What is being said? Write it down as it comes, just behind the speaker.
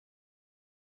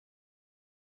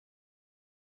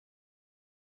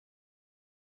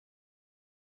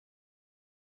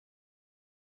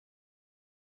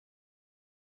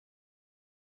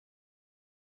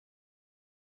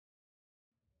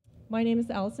My name is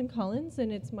Alison Collins,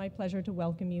 and it's my pleasure to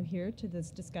welcome you here to this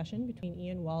discussion between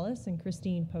Ian Wallace and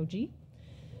Christine Poggi.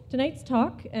 Tonight's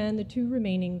talk and the two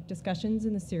remaining discussions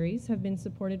in the series have been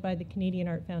supported by the Canadian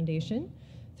Art Foundation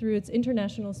through its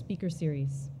International Speaker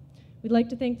Series. We'd like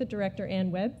to thank the director,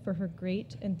 Anne Webb, for her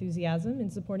great enthusiasm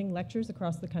in supporting lectures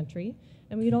across the country,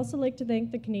 and we'd also like to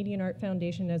thank the Canadian Art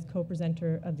Foundation as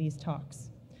co-presenter of these talks.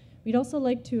 We'd also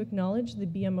like to acknowledge the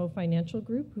BMO Financial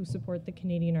Group who support the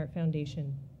Canadian Art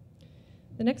Foundation.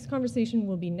 The next conversation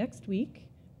will be next week,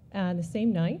 the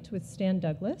same night, with Stan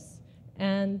Douglas,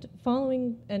 and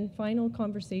final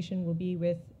conversation will be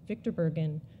with Victor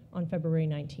Bergen on February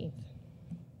 19th.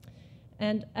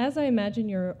 And as I imagine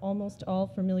you're almost all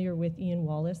familiar with Ian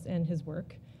Wallace and his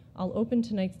work, I'll open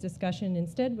tonight's discussion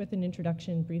instead with an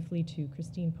introduction briefly to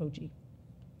Christine Poggi.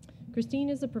 Christine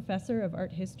is a professor of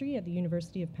art history at the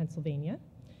University of Pennsylvania.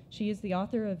 She is the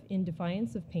author of In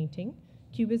Defiance of Painting,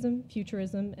 Cubism,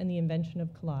 Futurism, and the Invention of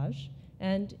Collage,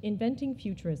 and Inventing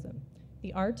Futurism,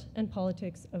 the Art and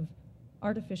Politics of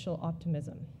Artificial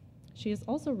Optimism. She has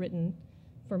also written,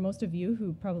 for most of you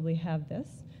who probably have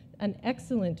this, an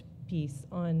excellent piece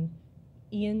on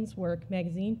Ian's work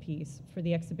magazine piece for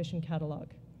the exhibition catalog.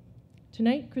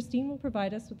 Tonight, Christine will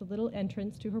provide us with a little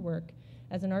entrance to her work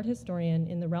as an art historian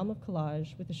in the realm of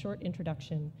collage with a short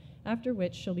introduction, after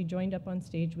which she'll be joined up on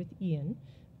stage with Ian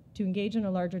to engage in a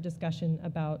larger discussion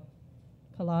about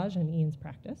collage and Ian's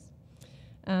practice.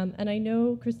 And I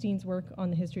know Christine's work on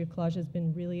the history of collage has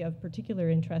been really of particular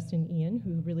interest in Ian,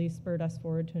 who really spurred us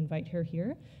forward to invite her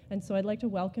here. And so I'd like to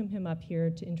welcome him up here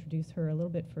to introduce her a little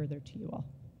bit further to you all.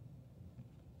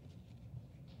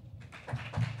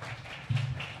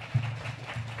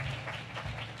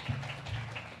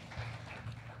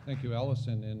 Thank you,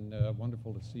 Alison, and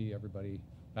wonderful to see everybody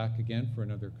back again for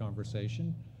another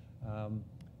conversation.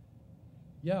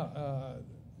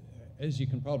 As you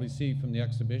can probably see from the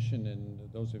exhibition, and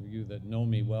those of you that know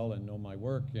me well and know my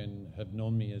work and have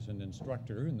known me as an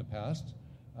instructor in the past,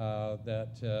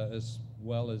 as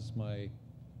well as my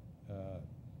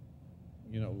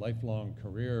lifelong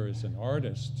career as an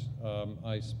artist,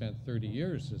 I spent 30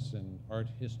 years as an art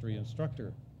history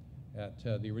instructor at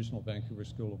the original Vancouver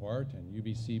School of Art and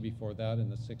UBC before that in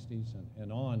the 60s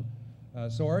and on.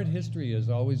 So art history has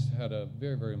always had a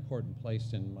very, very important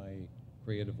place in my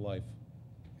creative life.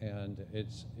 And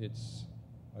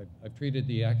I've treated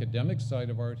the academic side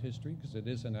of art history, because it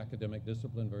is an academic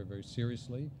discipline, very, very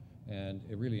seriously. And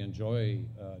I really enjoy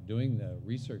doing the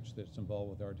research that's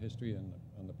involved with art history and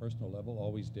on the personal level,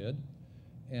 always did.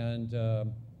 And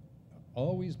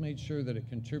always made sure that it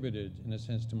contributed, in a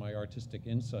sense, to my artistic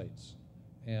insights.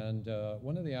 And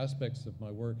one of the aspects of my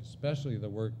work, especially the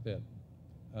work that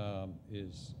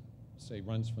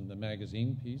runs from the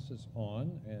magazine pieces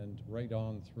on and right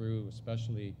on through,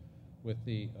 especially with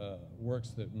the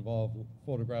works that involve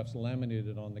photographs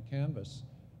laminated on the canvas,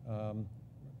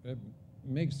 it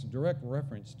makes direct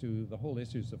reference to the whole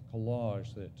issues of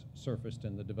collage that surfaced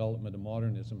in the development of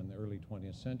modernism in the early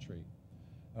 20th century.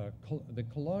 The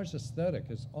collage aesthetic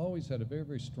has always had a very,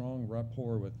 very strong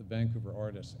rapport with the Vancouver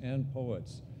artists and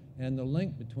poets, and the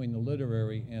link between the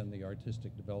literary and the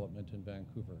artistic development in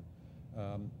Vancouver.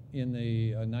 In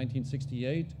the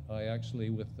 1968, I actually,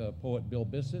 with poet Bill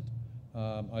Bissett,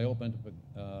 I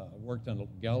worked on a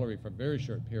gallery for a very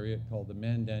short period called the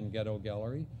Mandan Ghetto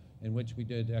Gallery, in which we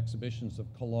did exhibitions of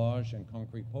collage and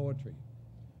concrete poetry.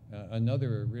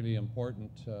 Another really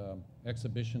important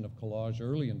exhibition of collage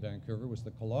early in Vancouver was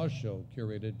the Collage Show,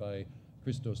 curated by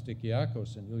Christos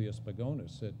Stikiakos and Ilias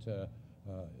Pagonis at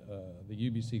the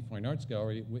UBC Fine Arts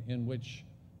Gallery, in which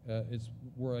it's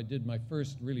where I did my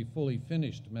first really fully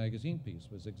finished magazine piece,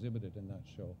 was exhibited in that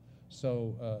show.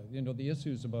 So, the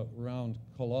issues around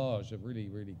collage are really,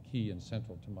 really key and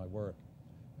central to my work.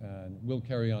 And we'll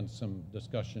carry on some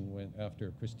discussion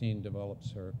after Christine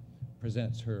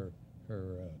presents her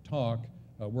talk.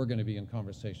 We're going to be in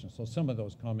conversation. So some of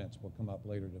those comments will come up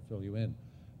later to fill you in.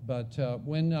 But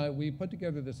when we put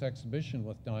together this exhibition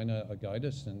with Dinah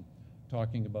Agaitis and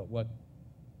talking about what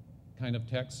kind of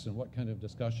texts and what kind of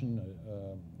discussion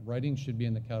writing should be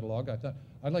in the catalog, I thought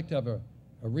I'd like to have a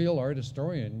real art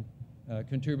historian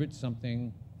contribute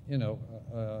something,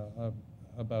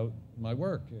 about my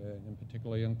work, and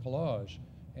particularly in collage.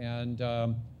 And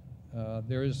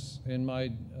there's, in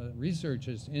my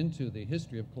researches into the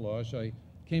history of collage, I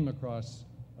came across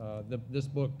this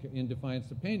book, In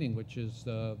Defiance of Painting, which is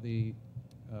the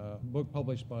book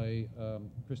published by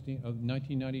Christine,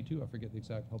 1992. I forget the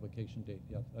exact publication date.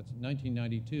 Yeah, that's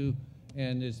 1992,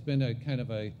 and it's been a kind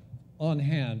of a on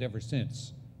hand ever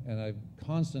since. And I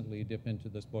constantly dip into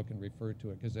this book and refer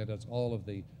to it because it has all of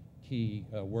the key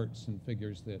works and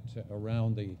figures that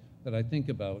that I think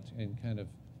about and kind of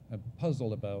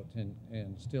puzzle about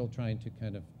and still trying to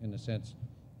kind of, in a sense,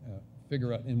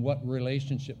 figure out in what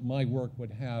relationship my work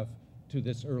would have to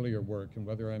this earlier work, and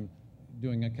whether I'm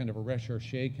doing a kind of a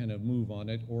recherche kind of move on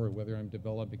it, or whether I'm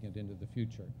developing it into the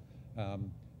future.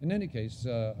 In any case,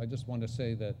 I just want to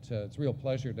say that it's a real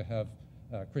pleasure to have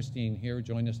Christine here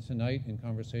join us tonight in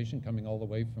conversation, coming all the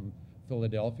way from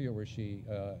Philadelphia, where she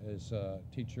is a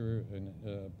teacher and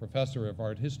professor of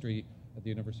art history at the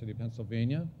University of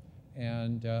Pennsylvania.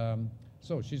 And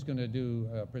so she's going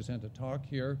to present a talk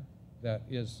here that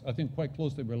is, I think, quite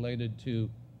closely related to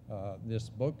this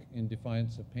book, In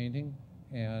Defiance of Painting.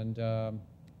 And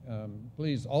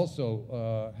please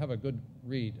also have a good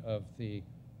read of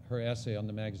her essay on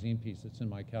the magazine piece that's in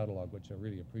my catalog, which I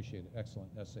really appreciate. Excellent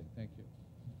essay. Thank you.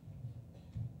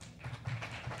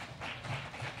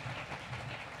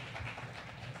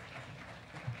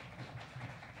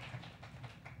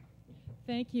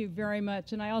 Thank you very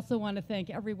much, and I also want to thank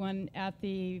everyone at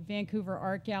the Vancouver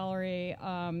Art Gallery.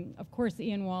 Of course,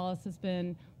 Ian Wallace has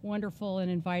been wonderful in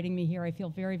inviting me here. I feel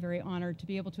very, very honored to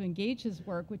be able to engage his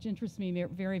work, which interests me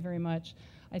very, very much.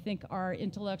 I think our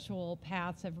intellectual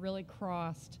paths have really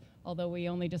crossed, although we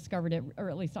only discovered it, or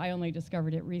at least I only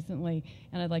discovered it recently,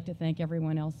 and I'd like to thank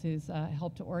everyone else who's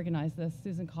helped to organize this,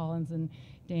 Susan Collins and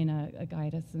Dana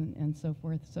Gaitis and so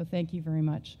forth. So thank you very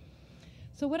much.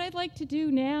 So what I'd like to do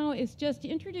now is just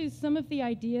introduce some of the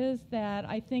ideas that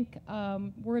I think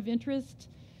were of interest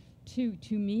to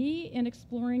me in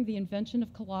exploring the invention of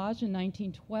collage in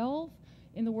 1912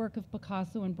 in the work of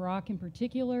Picasso and Braque in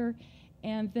particular.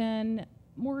 And then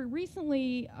more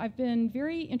recently, I've been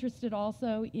very interested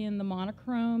also in the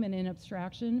monochrome and in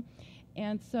abstraction.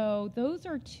 And so those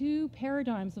are two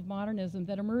paradigms of modernism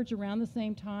that emerge around the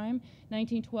same time,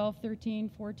 1912, 13,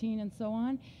 14, and so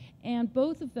on. And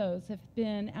both of those have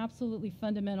been absolutely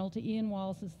fundamental to Ian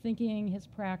Wallace's thinking, his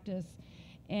practice,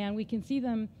 and we can see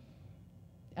them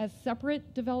as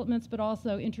separate developments, but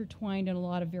also intertwined in a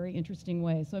lot of very interesting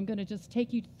ways. So I'm going to just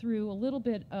take you through a little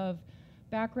bit of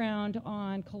background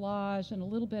on collage and a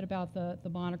little bit about the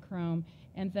monochrome,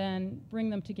 and then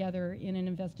bring them together in an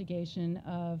investigation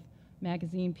of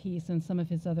magazine piece and some of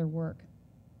his other work.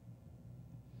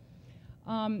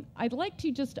 I'd like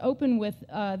to just open with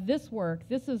this work.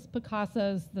 This is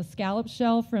Picasso's The Scallop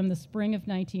Shell from the spring of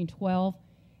 1912.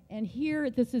 And here,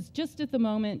 this is just at the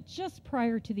moment, just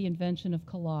prior to the invention of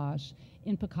collage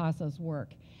in Picasso's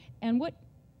work. And what,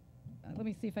 let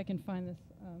me see if I can find this.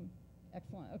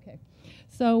 Excellent, okay.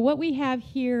 So what we have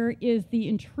here is the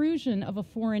intrusion of a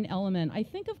foreign element. I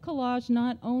think of collage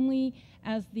not only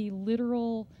as the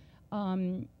literal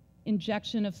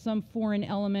injection of some foreign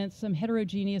elements, some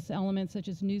heterogeneous elements such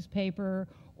as newspaper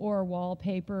or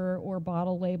wallpaper or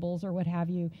bottle labels or what have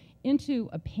you, into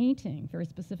a painting, very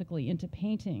specifically into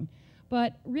painting,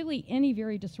 but really any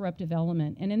very disruptive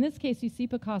element. And in this case, you see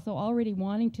Picasso already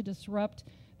wanting to disrupt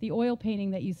the oil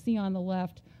painting that you see on the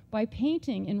left by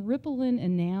painting in Ripolin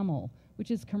enamel,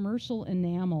 which is commercial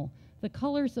enamel, the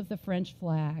colors of the French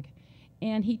flag.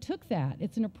 And he took that.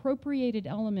 It's an appropriated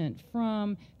element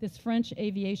from this French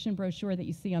aviation brochure that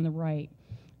you see on the right,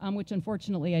 which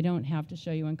unfortunately I don't have to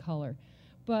show you in color.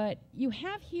 But you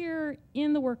have here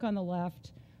in the work on the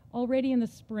left, already in the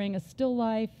spring, a still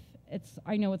life.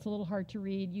 I know it's a little hard to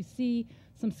read. You see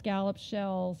some scallop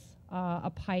shells,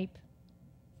 a pipe,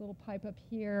 a little pipe up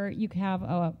here. You have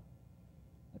a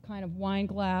kind of wine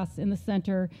glass in the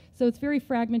center. So it's very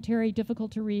fragmentary,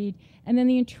 difficult to read. And then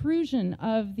the intrusion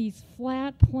of these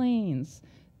flat planes,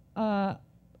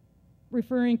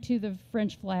 referring to the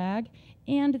French flag,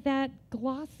 and that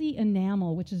glossy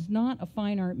enamel, which is not a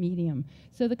fine art medium.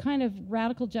 So the kind of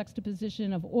radical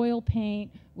juxtaposition of oil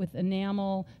paint with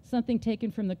enamel, something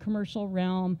taken from the commercial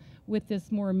realm with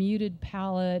this more muted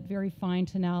palette, very fine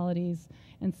tonalities,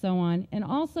 and so on. And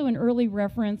also an early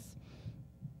reference,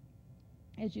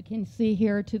 as you can see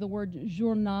here, to the word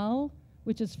journal,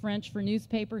 which is French for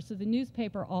newspaper, so the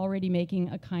newspaper already making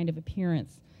a kind of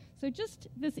appearance. So just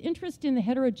this interest in the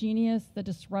heterogeneous, the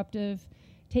disruptive,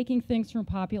 taking things from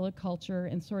popular culture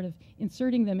and sort of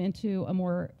inserting them into a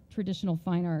more traditional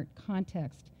fine art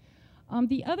context.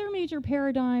 The other major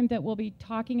paradigm that we'll be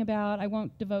talking about, I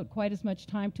won't devote quite as much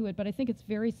time to it, but I think it's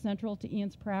very central to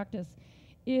Ian's practice,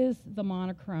 is the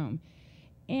monochrome.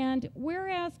 And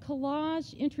whereas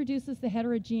collage introduces the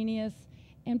heterogeneous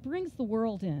and brings the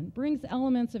world in, brings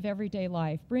elements of everyday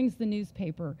life, brings the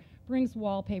newspaper, brings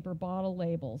wallpaper, bottle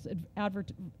labels,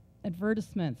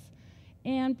 advertisements,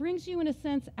 and brings you in a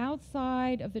sense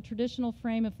outside of the traditional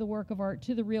frame of the work of art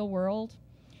to the real world,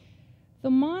 the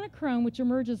monochrome, which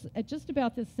emerges at just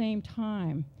about the same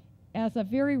time, as a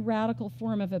very radical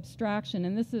form of abstraction,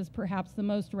 and this is perhaps the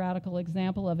most radical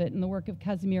example of it in the work of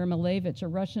Kazimir Malevich, a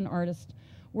Russian artist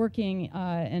working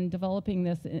and developing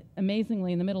this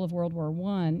amazingly in the middle of World War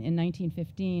I in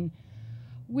 1915,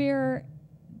 where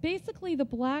basically the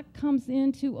black comes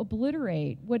in to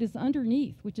obliterate what is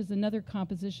underneath, which is another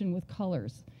composition with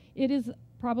colors. It is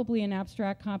probably an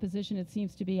abstract composition. It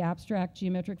seems to be abstract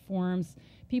geometric forms.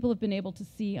 People have been able to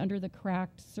see under the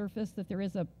cracked surface that there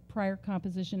is a prior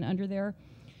composition under there.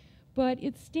 But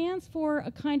it stands for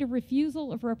a kind of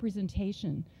refusal of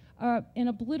representation, an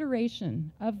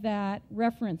obliteration of that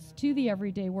reference to the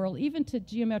everyday world, even to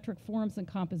geometric forms and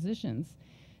compositions,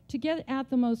 to get at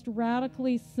the most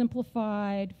radically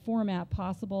simplified format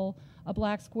possible, a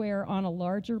black square on a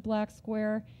larger black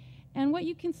square. And what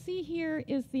you can see here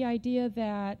is the idea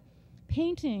that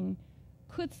painting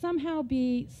could somehow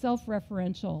be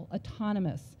self-referential,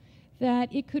 autonomous,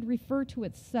 that it could refer to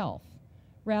itself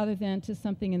rather than to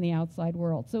something in the outside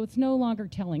world. So it's no longer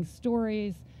telling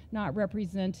stories, not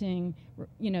representing,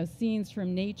 scenes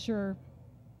from nature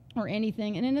or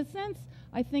anything. And in a sense,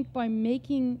 I think by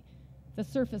making the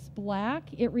surface black,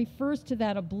 it refers to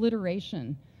that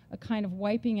obliteration, a kind of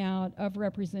wiping out of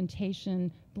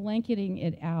representation, blanketing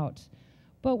it out.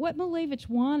 But what Malevich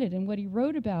wanted and what he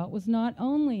wrote about was not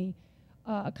only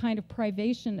a kind of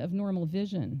privation of normal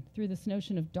vision through this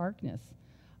notion of darkness,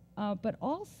 but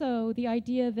also the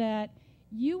idea that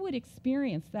you would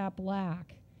experience that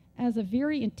black as a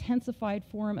very intensified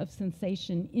form of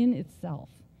sensation in itself.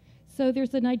 So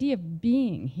there's an idea of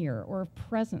being here, or of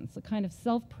presence, a kind of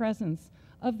self-presence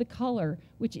of the color,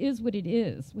 which is what it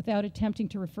is, without attempting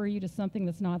to refer you to something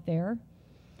that's not there.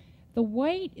 The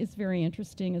white is very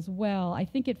interesting as well. I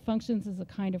think it functions as a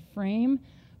kind of frame,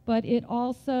 but it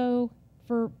also,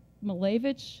 for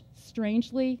Malevich,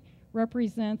 strangely,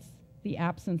 represents the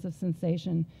absence of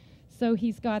sensation. So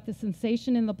he's got the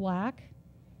sensation in the black,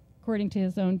 according to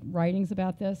his own writings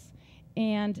about this,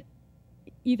 and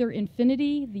either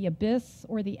infinity, the abyss,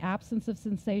 or the absence of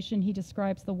sensation, he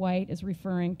describes the white as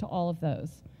referring to all of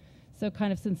those. So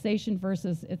kind of sensation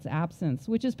versus its absence,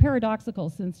 which is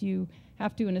paradoxical since you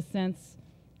have to, in a sense,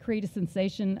 create a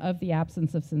sensation of the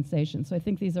absence of sensation. So I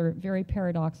think these are very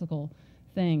paradoxical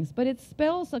things. But it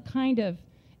spells a kind of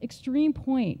extreme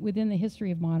point within the history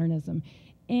of modernism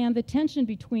and the tension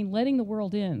between letting the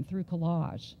world in through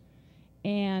collage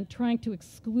and trying to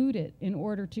exclude it in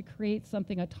order to create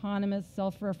something autonomous,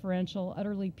 self-referential,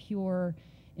 utterly pure,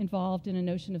 involved in a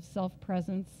notion of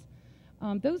self-presence.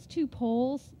 Those two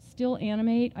poles still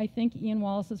animate, I think, Ian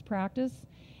Wallace's practice.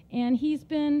 And he's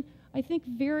been, I think,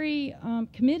 very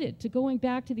committed to going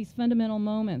back to these fundamental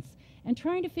moments and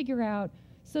trying to figure out,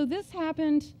 so this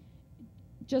happened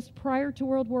just prior to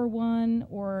World War I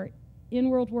or in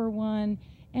World War I,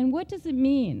 and what does it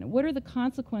mean? What are the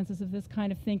consequences of this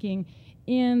kind of thinking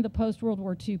in the post-World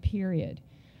War II period?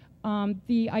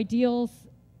 The ideals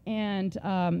and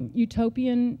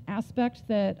utopian aspect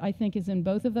that I think is in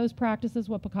both of those practices,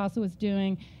 what Picasso is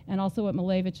doing and also what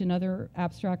Malevich and other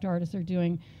abstract artists are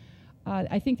doing.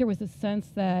 I think there was a sense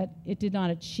that it did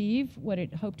not achieve what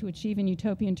it hoped to achieve in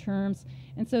utopian terms.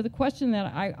 And so the question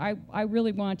that I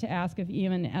really want to ask of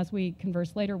Ian as we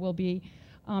converse later will be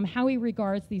how he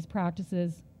regards these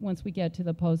practices once we get to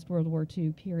the post-World War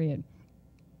II period.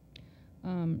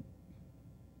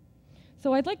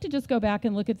 So I'd like to just go back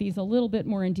and look at these a little bit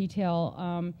more in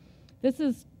detail.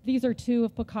 These are two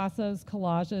of Picasso's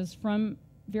collages from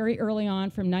very early on,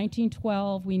 from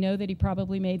 1912. We know that he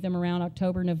probably made them around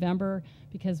October, November,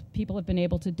 because people have been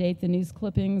able to date the news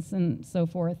clippings and so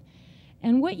forth.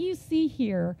 And what you see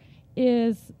here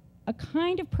is a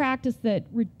kind of practice that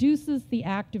reduces the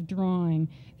act of drawing.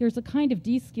 There's a kind of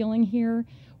de-skilling here.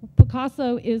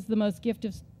 Picasso is the most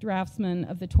gifted draftsman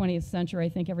of the 20th century. I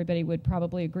think everybody would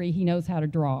probably agree. He knows how to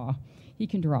draw. He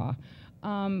can draw.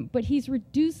 But he's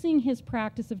reducing his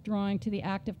practice of drawing to the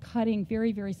act of cutting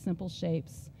very, very simple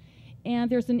shapes. And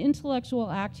there's an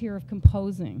intellectual act here of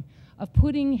composing, of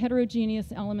putting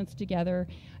heterogeneous elements together.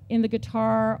 In the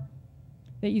guitar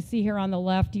that you see here on the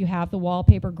left, you have the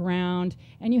wallpaper ground,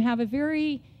 and you have a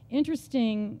very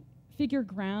interesting figure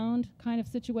ground kind of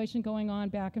situation going on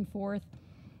back and forth.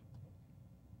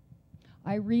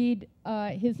 I read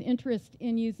his interest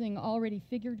in using already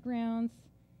figured grounds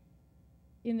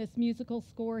in this musical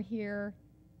score here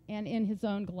and in his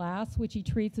own glass, which he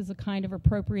treats as a kind of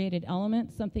appropriated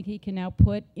element, something he can now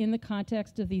put in the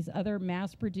context of these other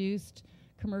mass-produced,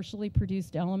 commercially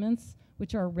produced elements,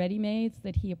 which are ready-mades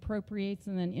that he appropriates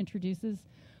and then introduces.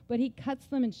 But he cuts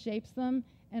them and shapes them,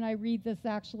 and I read this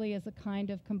actually as a kind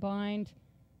of combined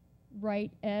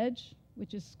right edge,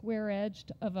 which is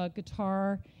square-edged, of a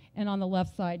guitar and on the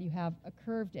left side you have a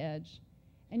curved edge.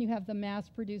 And you have the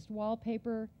mass-produced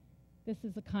wallpaper. This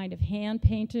is a kind of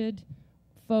hand-painted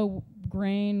faux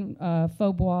grain,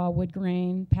 faux bois wood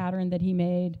grain pattern that he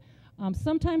made.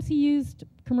 Sometimes he used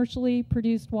commercially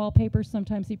produced wallpaper.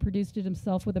 Sometimes he produced it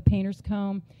himself with a painter's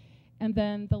comb. And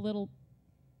then the little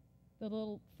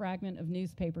fragment of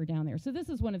newspaper down there. So this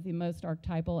is one of the most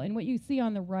archetypal. And what you see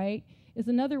on the right is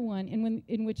another one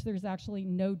in which there's actually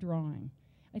no drawing.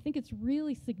 I think it's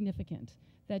really significant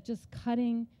that just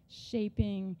cutting,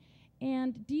 shaping,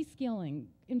 and descaling,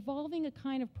 involving a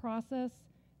kind of process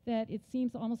that it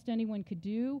seems almost anyone could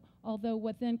do, although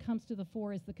what then comes to the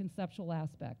fore is the conceptual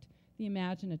aspect, the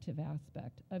imaginative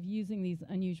aspect of using these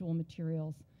unusual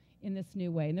materials in this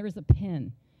new way. And there is a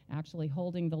pin actually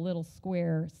holding the little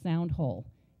square sound hole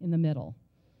in the middle.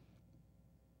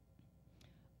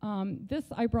 This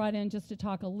I brought in just to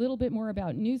talk a little bit more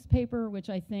about newspaper, which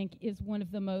I think is one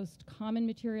of the most common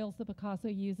materials that Picasso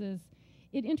uses.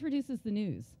 It introduces the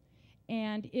news,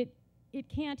 and it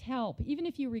can't help, even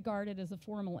if you regard it as a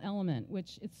formal element,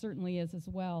 which it certainly is as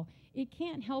well, it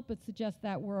can't help but suggest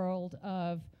that world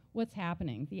of what's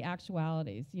happening, the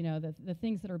actualities, you know, the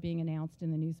things that are being announced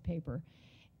in the newspaper.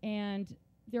 And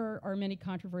there are many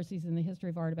controversies in the history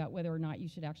of art about whether or not you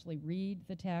should actually read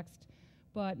the text.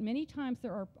 But many times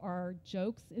there are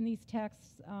jokes in these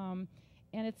texts, and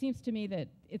it seems to me that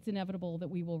it's inevitable that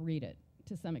we will read it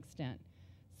to some extent.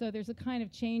 So there's a kind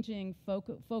of changing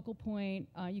focal point.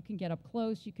 You can get up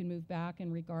close, you can move back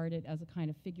and regard it as a kind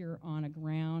of figure on a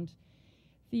ground.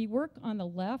 The work on the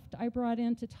left I brought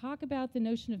in to talk about the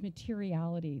notion of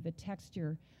materiality, the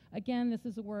texture. Again, this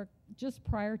is a work just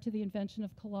prior to the invention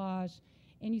of collage,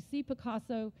 and you see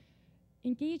Picasso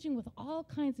engaging with all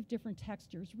kinds of different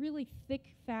textures, really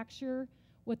thick facture,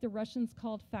 what the Russians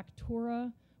called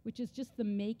factura, which is just the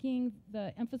making,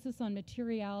 the emphasis on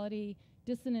materiality,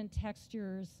 dissonant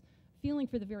textures, feeling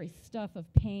for the very stuff of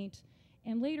paint.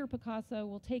 And later Picasso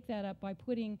will take that up by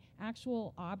putting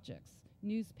actual objects,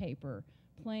 newspaper,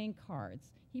 playing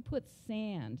cards. He puts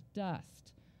sand,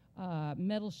 dust,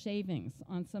 metal shavings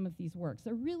on some of these works.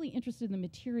 They're really interested in the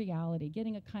materiality,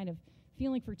 getting a kind of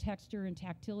feeling for texture and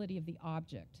tactility of the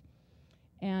object.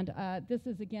 And this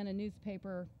is, again, a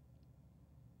newspaper,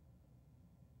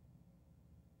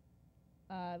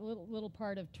 little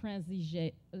part of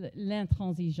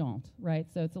l'intransigeante, right?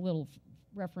 So it's a little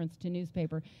reference to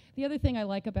newspaper. The other thing I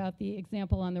like about the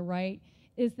example on the right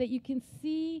is that you can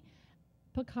see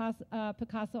Picasso,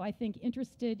 I think,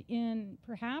 interested in,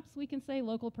 perhaps we can say,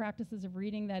 local practices of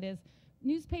reading. That is,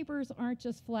 newspapers aren't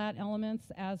just flat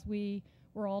elements as we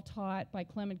were all taught by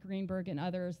Clement Greenberg and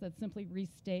others that simply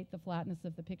restate the flatness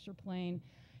of the picture plane.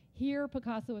 Here,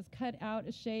 Picasso has cut out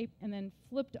a shape and then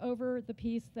flipped over the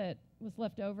piece that was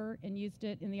left over and used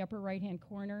it in the upper right-hand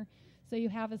corner. So you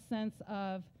have a sense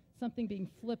of something being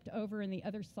flipped over in the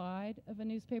other side of a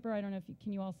newspaper. I don't know if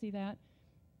can you all see that?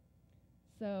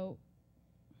 So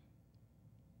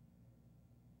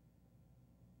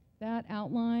that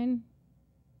outline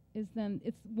is then,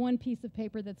 it's one piece of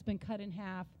paper that's been cut in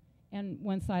half and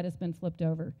one side has been flipped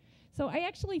over. So I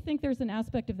actually think there's an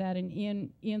aspect of that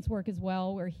in Ian's work as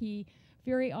well, where he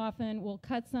very often will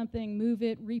cut something, move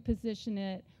it, reposition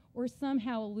it, or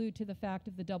somehow allude to the fact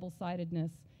of the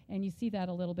double-sidedness. And you see that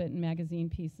a little bit in Magazine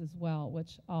Piece as well,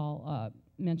 which I'll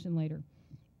mention later.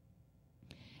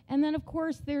 And then, of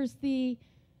course, there's the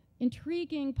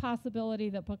intriguing possibility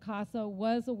that Picasso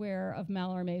was aware of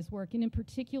Mallarmé's work, and in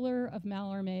particular of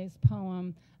Mallarmé's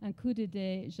poem, Un coup de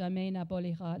dé jamais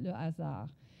n'abolira le hasard.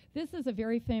 This is a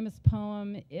very famous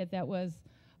poem that was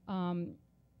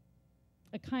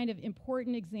a kind of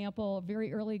important example, a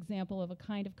very early example of a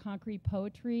kind of concrete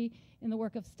poetry in the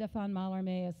work of Stéphane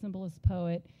Mallarmé, a symbolist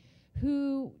poet,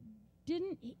 who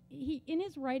in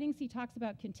his writings he talks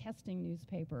about contesting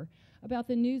newspaper, about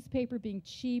the newspaper being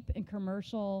cheap and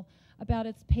commercial, about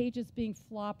its pages being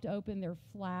flopped open, they're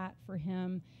flat for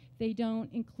him. They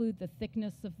don't include the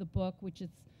thickness of the book, which is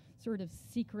sort of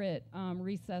secret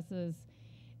recesses.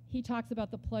 He talks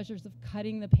about the pleasures of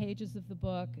cutting the pages of the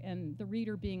book and the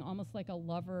reader being almost like a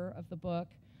lover of the book.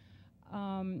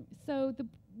 So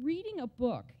reading a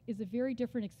book is a very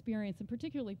different experience, and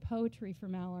particularly poetry for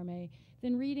Mallarmé,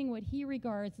 than reading what he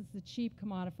regards as the cheap,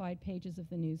 commodified pages of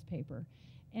the newspaper.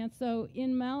 And so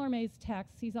in Mallarmé's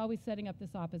texts, he's always setting up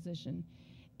this opposition.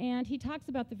 And he talks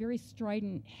about the very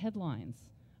strident headlines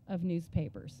of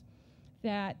newspapers,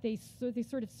 that they're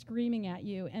sort of screaming at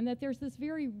you, and that there's this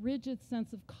very rigid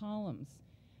sense of columns,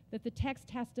 that the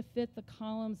text has to fit the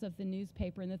columns of the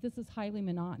newspaper, and that this is highly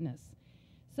monotonous.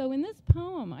 So in this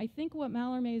poem, I think what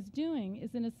Mallarmé is doing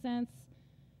is, in a sense,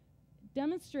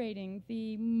 demonstrating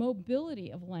the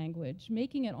mobility of language,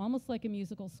 making it almost like a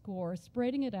musical score,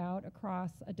 spreading it out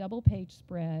across a double-page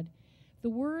spread. The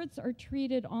words are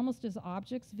treated almost as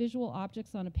objects, visual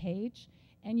objects on a page,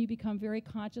 and you become very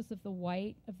conscious of the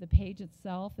white of the page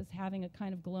itself as having a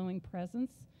kind of glowing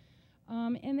presence.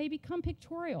 And they become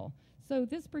pictorial. So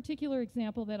this particular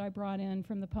example that I brought in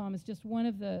from the poem is just one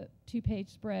of the two-page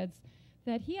spreads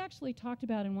that he actually talked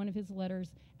about in one of his letters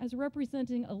as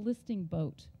representing a listing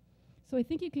boat. So I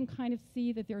think you can kind of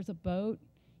see that there's a boat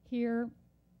here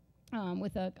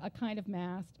with a kind of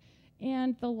mast.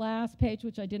 And the last page,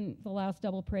 the last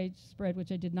double-page spread,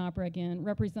 which I did not bring in,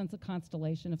 represents a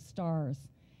constellation of stars.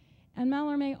 And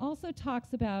Mallarmé also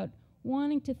talks about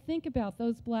wanting to think about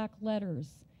those black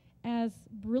letters as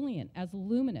brilliant, as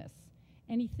luminous.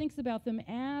 And he thinks about them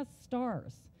as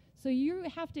stars. So you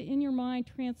have to, in your mind,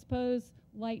 transpose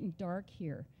light and dark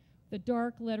here. The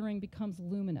dark lettering becomes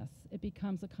luminous. It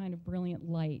becomes a kind of brilliant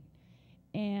light.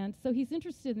 And so he's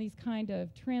interested in these kind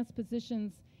of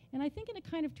transpositions, and I think in a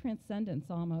kind of transcendence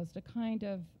almost, a kind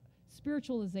of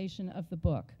spiritualization of the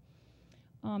book.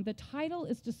 The title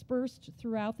is dispersed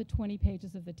throughout the 20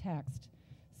 pages of the text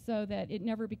so that it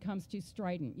never becomes too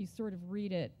strident. You sort of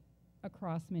read it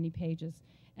across many pages.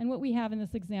 And what we have in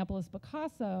this example is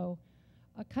Picasso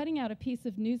cutting out a piece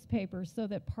of newspaper so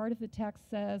that part of the text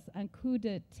says un coup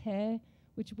de thé,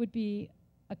 which would be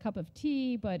a cup of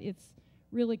tea, but it's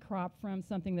really cropped from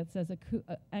something that says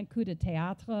un coup de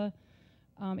théâtre.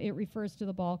 It refers to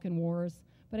the Balkan Wars.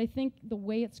 But I think the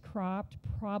way it's cropped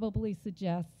probably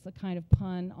suggests a kind of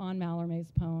pun on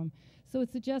Mallarmé's poem. So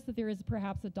it suggests that there is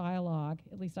perhaps a dialogue,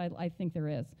 at least I think there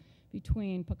is,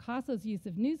 between Picasso's use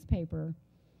of newspaper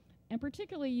and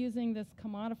particularly using this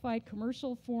commodified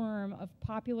commercial form of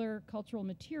popular cultural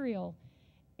material.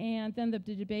 And then the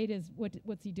debate is,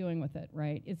 what's he doing with it,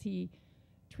 right? Is he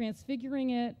transfiguring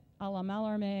it a la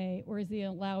Mallarmé, or is he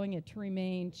allowing it to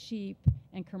remain cheap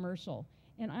and commercial?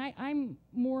 And I'm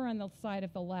more on the side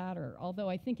of the latter, although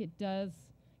I think it does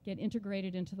get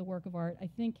integrated into the work of art. I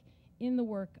think in the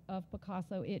work of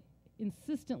Picasso, it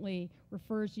insistently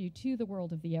refers you to the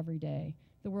world of the everyday,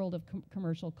 the world of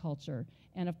commercial culture,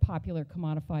 and of popular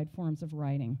commodified forms of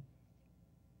writing.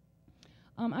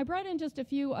 I brought in just a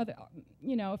few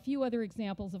other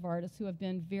examples of artists who have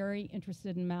been very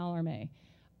interested in Mallarmé.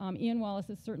 Ian Wallace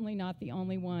is certainly not the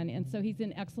only one, and so he's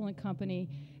in excellent company.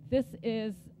 This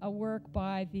is a work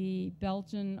by the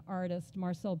Belgian artist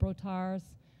Marcel Brotaars,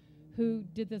 who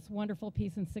did this wonderful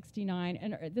piece in '69,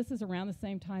 and this is around the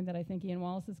same time that I think Ian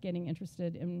Wallace is getting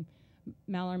interested in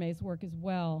Mallarmé's work as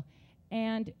well.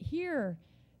 And here,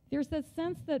 there's this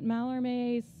sense that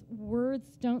Mallarmé's words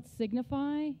don't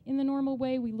signify in the normal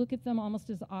way. We look at them almost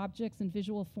as objects and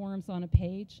visual forms on a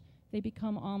page. They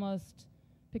become almost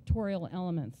pictorial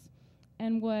elements.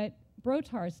 And what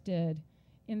Brotaars did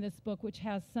in this book, which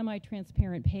has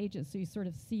semi-transparent pages, so you sort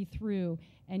of see through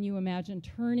and you imagine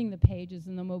turning the pages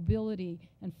and the mobility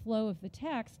and flow of the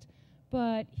text,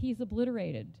 but he's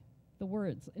obliterated the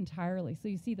words entirely. So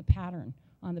you see the pattern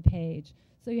on the page.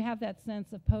 So you have that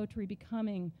sense of poetry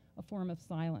becoming a form of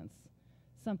silence,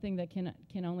 something that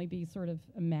can only be sort of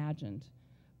imagined,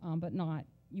 but not,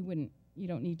 you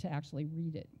don't need to actually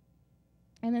read it.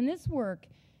 And then this work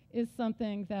is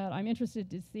something that I'm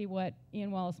interested to see what Ian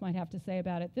Wallace might have to say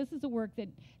about it. This is a work that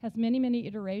has many, many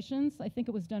iterations. I think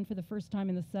it was done for the first time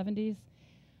in the 70s.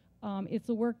 It's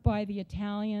a work by the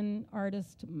Italian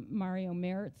artist Mario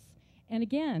Merz. And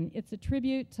again, it's a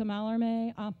tribute to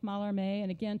Mallarmé,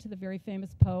 and again to the very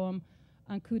famous poem,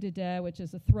 Un coup de dé, which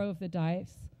is a throw of the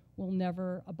dice, will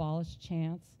never abolish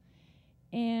chance.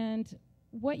 And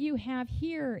what you have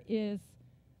here is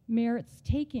Merz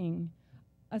taking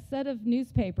a set of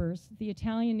newspapers, the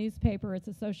Italian newspaper, it's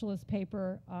a socialist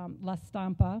paper, La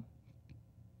Stampa,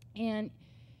 and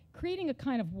creating a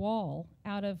kind of wall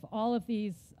out of all of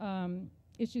these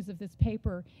issues of this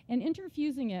paper and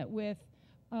interfusing it with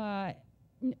a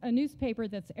newspaper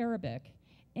that's Arabic.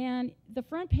 And the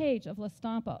front page of La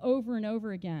Stampa over and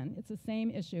over again, it's the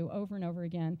same issue over and over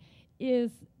again,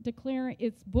 is declaring,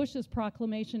 it's Bush's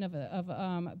proclamation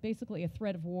of basically a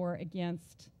threat of war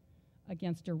against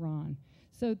Iran.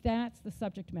 So that's the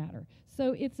subject matter.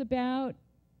 So it's about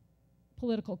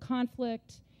political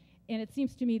conflict, and it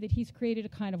seems to me that he's created a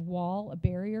kind of wall, a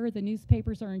barrier. The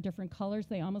newspapers are in different colors.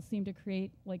 They almost seem to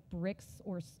create like bricks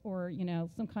or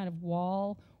some kind of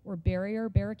wall or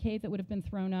barricade that would have been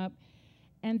thrown up.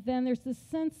 And then there's this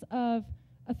sense of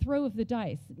a throw of the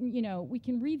dice. We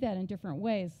can read that in different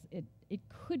ways. It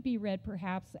could be read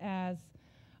perhaps as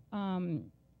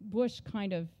Bush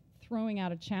kind of throwing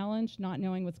out a challenge, not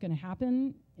knowing what's going to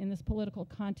happen in this political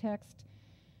context.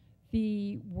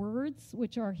 The words,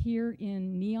 which are here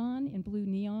in neon, in blue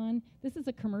neon, this is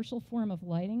a commercial form of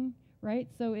lighting, right?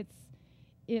 So it's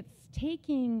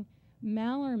taking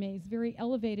Mallarmé's very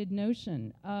elevated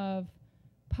notion of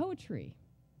poetry,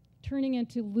 turning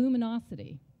into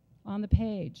luminosity on the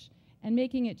page and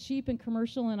making it cheap and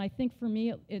commercial. And I think for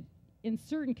me, it in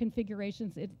certain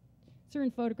configurations,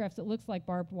 certain photographs, it looks like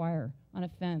barbed wire on a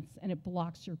fence and it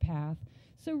blocks your path.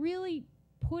 So really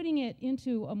putting it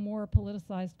into a more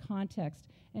politicized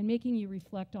context and making you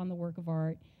reflect on the work of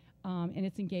art and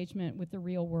its engagement with the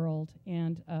real world,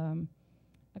 and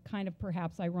a kind of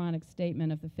perhaps ironic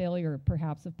statement of the failure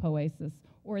perhaps of poesis,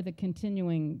 or the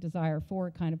continuing desire for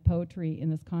a kind of poetry in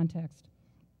this context.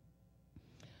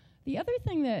 The other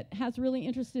thing that has really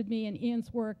interested me in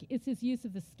Ian's work is his use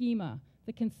of the schema,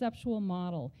 the conceptual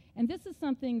model. And this is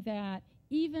something that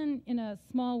even in a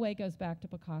small way goes back to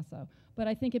Picasso, but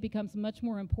I think it becomes much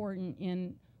more important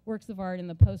in works of art in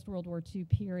the post-World War II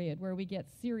period, where we get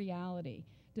seriality,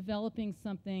 developing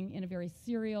something in a very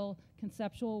serial,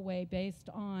 conceptual way based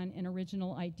on an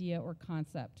original idea or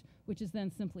concept, which is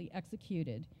then simply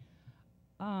executed.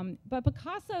 But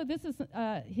Picasso, this is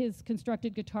his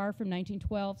constructed guitar from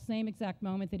 1912, same exact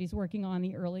moment that he's working on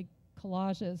the early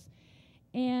collages.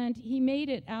 And he made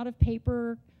it out of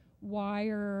paper,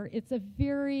 wire. It's a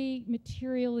very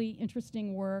materially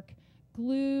interesting work.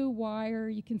 Glue, wire,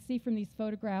 you can see from these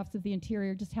photographs of the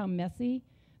interior just how messy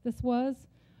this was.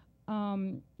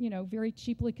 You know, very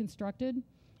cheaply constructed.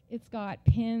 It's got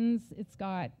pins, it's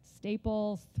got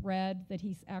staples, thread that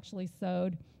he's actually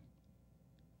sewed.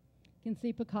 You can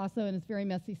see Picasso and his very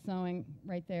messy sewing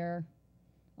right there.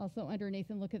 Also underneath,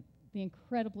 and look at the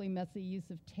incredibly messy use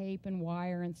of tape and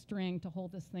wire and string to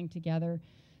hold this thing together.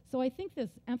 So I think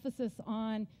this emphasis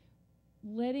on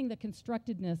letting the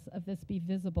constructedness of this be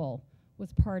visible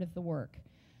was part of the work.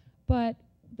 But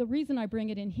the reason I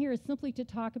bring it in here is simply to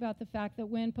talk about the fact that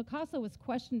when Picasso was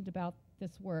questioned about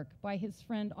this work by his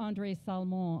friend André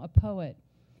Salmon, a poet,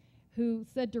 who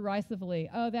said derisively,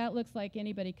 "Oh, that looks like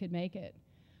anybody could make it,"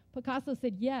 Picasso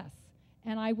said, "Yes,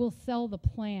 and I will sell the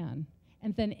plan,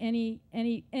 and then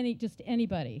just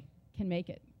anybody can make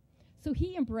it." So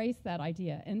he embraced that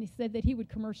idea, and he said that he would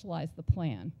commercialize the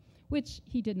plan, which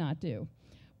he did not do.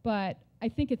 But I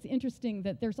think it's interesting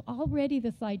that there's already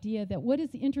this idea that what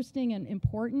is interesting and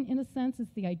important, in a sense, is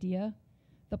the idea,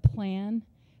 the plan.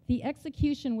 The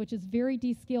execution, which is very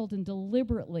de-skilled and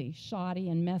deliberately shoddy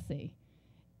and messy,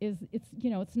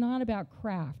 it's not about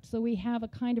craft. So we have a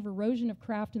kind of erosion of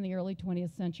craft in the early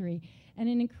 20th century and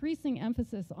an increasing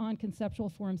emphasis on conceptual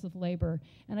forms of labor.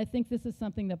 And I think this is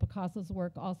something that Picasso's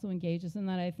work also engages, and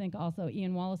that I think also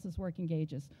Ian Wallace's work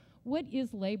engages. What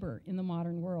is labor in the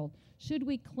modern world? Should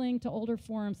we cling to older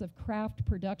forms of craft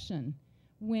production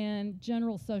when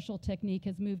general social technique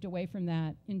has moved away from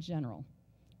that in general,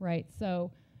 right?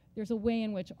 So there's a way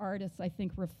in which artists, I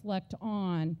think, reflect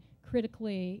on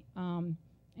critically, and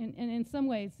in some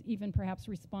ways even perhaps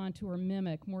respond to or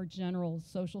mimic more general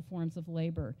social forms of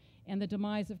labor, and the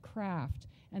demise of craft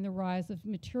and the rise of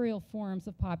material forms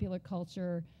of popular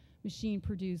culture,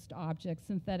 machine-produced objects,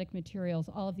 synthetic materials.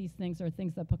 All of these things are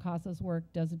things that Picasso's work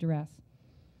does address.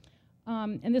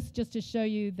 And this is just to show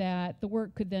you that the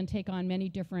work could then take on many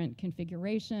different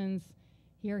configurations.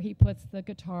 Here he puts the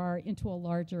guitar into a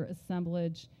larger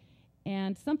assemblage.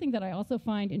 And something that I also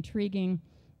find intriguing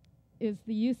is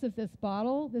the use of this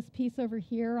bottle, this piece over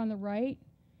here on the right.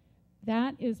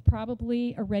 That is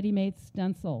probably a ready-made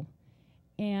stencil.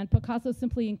 And Picasso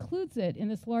simply includes it in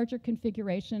this larger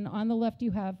configuration. On the left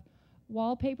you have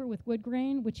wallpaper with wood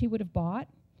grain, which he would have bought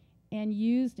and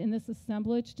used in this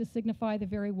assemblage to signify the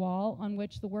very wall on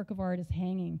which the work of art is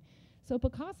hanging. So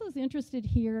Picasso's interested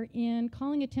here in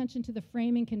calling attention to the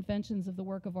framing conventions of the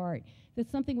work of art,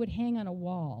 that something would hang on a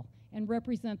wall and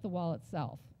represent the wall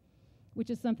itself, which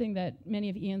is something that many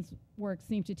of Ian's works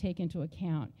seem to take into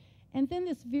account. And then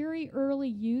this very early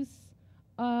use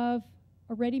of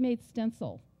a ready-made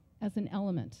stencil as an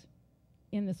element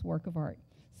in this work of art.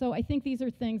 So I think these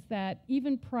are things that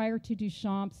even prior to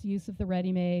Duchamp's use of the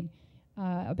ready-made,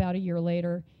 about a year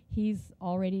later, he's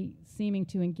already seeming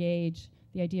to engage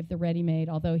the idea of the ready-made,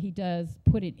 although he does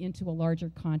put it into a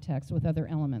larger context with other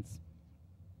elements.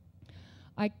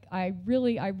 I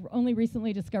only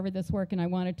recently discovered this work and I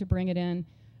wanted to bring it in.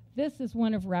 This is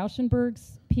one of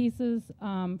Rauschenberg's pieces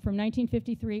from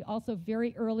 1953, also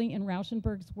very early in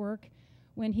Rauschenberg's work,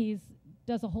 when he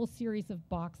does a whole series of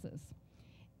boxes.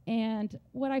 And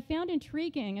what I found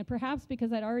intriguing, and perhaps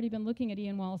because I'd already been looking at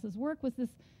Ian Wallace's work, was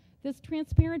this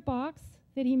transparent box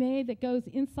that he made that goes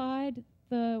inside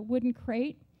the wooden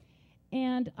crate.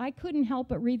 And I couldn't help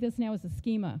but read this now as a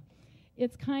schema.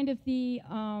 It's kind of the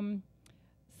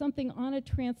something on a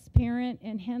transparent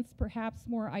and hence perhaps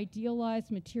more idealized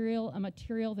material, a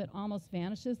material that almost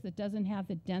vanishes, that doesn't have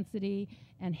the density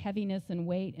and heaviness and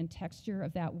weight and texture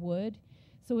of that wood.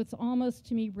 So it's almost,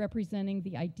 to me, representing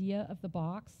the idea of the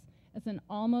box as an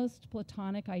almost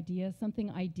Platonic idea,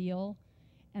 something ideal,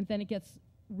 and then it gets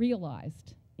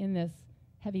realized in this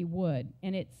heavy wood,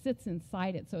 and it sits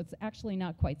inside it, so it's actually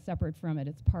not quite separate from it,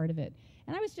 it's part of it.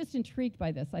 And I was just intrigued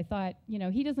by this. I thought, you know,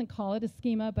 he doesn't call it a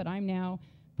schema, but I'm now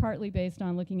partly based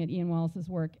on looking at Ian Wallace's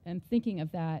work and thinking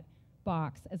of that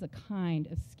box as a kind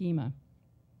of schema.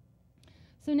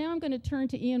 So now I'm going to turn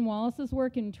to Ian Wallace's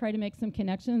work and try to make some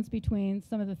connections between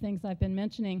some of the things I've been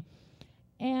mentioning.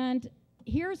 And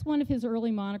here's one of his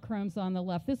early monochromes on the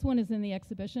left. This one is in the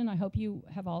exhibition. I hope you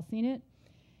have all seen it.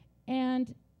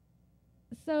 And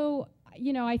so,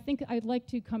 you know, I think I'd like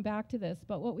to come back to this,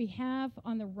 but what we have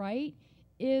on the right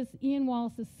is Ian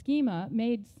Wallace's schema,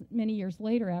 made many years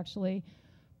later actually,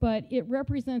 but it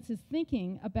represents his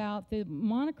thinking about the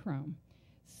monochrome.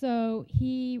 So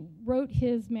he wrote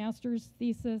his master's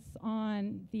thesis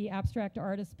on the abstract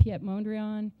artist Piet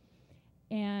Mondrian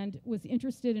and was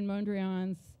interested in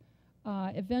Mondrian's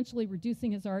eventually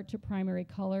reducing his art to primary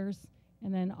colors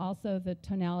and then also the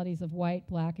tonalities of white,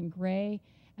 black, and gray.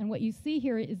 And what you see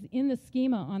here is in the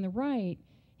schema on the right,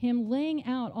 him laying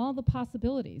out all the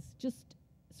possibilities, just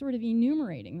sort of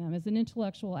enumerating them as an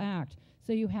intellectual act.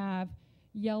 So you have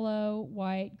yellow,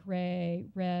 white, gray,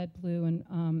 red, blue,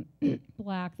 and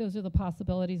black. Those are the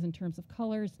possibilities in terms of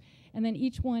colors. And then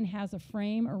each one has a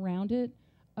frame around it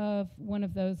of one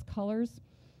of those colors.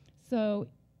 So,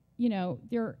 you know,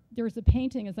 there's a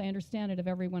painting, as I understand it, of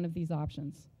every one of these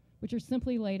options, which are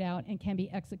simply laid out and can be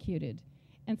executed.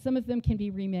 And some of them can be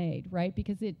remade, right?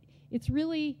 Because it's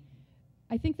really,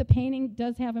 I think the painting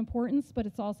does have importance, but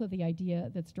it's also the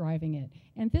idea that's driving it.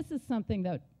 And this is something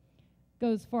that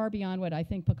goes far beyond what I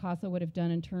think Picasso would have done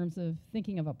in terms of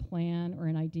thinking of a plan or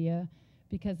an idea,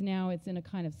 because now it's in a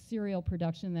kind of serial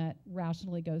production that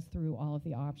rationally goes through all of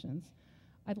the options.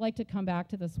 I'd like to come back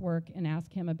to this work and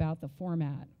ask him about the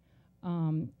format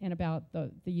and about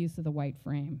the use of the white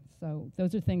frame. So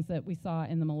those are things that we saw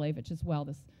in the Malevich as well,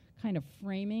 this kind of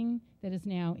framing that is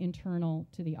now internal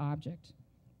to the object.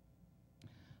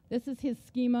 This is his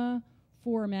schema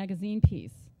for a magazine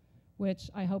piece, which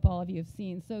I hope all of you have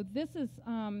seen. So this is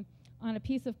on a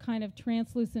piece of kind of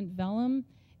translucent vellum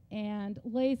and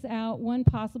lays out one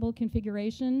possible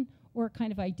configuration or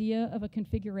kind of idea of a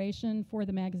configuration for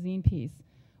the magazine piece,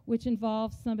 which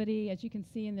involves somebody, as you can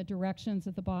see in the directions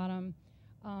at the bottom,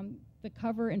 the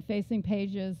cover and facing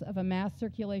pages of a mass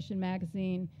circulation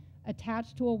magazine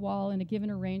attached to a wall in a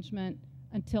given arrangement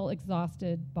until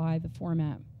exhausted by the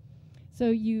format.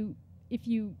 So if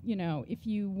you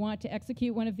want to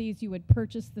execute one of these, you would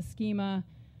purchase the schema,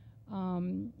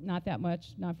 not that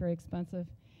much, not very expensive,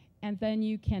 and then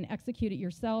you can execute it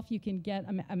yourself. You can get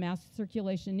a mass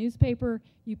circulation newspaper,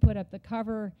 you put up the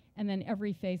cover, and then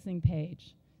every facing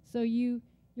page. So you're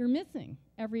missing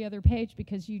every other page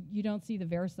because you don't see the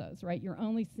versos, right? You're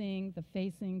only seeing the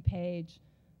facing page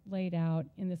laid out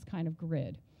in this kind of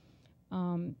grid.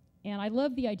 And I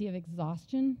love the idea of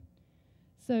exhaustion.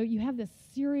 So you have this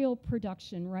serial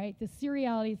production, right? The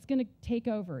seriality, it's going to take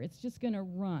over. It's just going to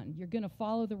run. You're going to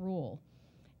follow the rule.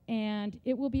 And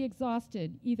it will be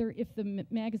exhausted either if the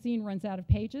magazine runs out of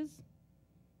pages,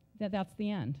 that's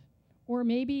the end. Or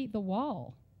maybe the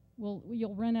wall.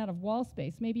 You'll run out of wall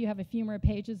space. Maybe you have a few more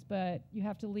pages, but you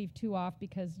have to leave 2 off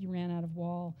because you ran out of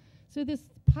wall. So this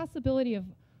possibility of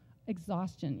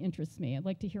exhaustion interests me. I'd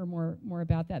like to hear more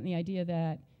about that and the idea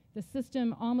that the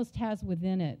system almost has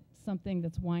within it something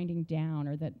that's winding down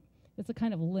or that's a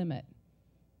kind of limit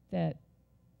that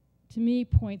to me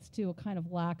points to a kind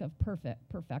of lack of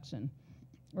perfection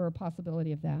or a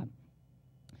possibility of that.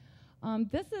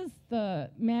 This is the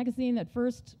magazine that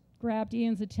first grabbed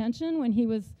Ian's attention when he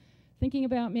was thinking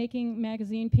about making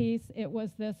magazine piece. It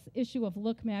was this issue of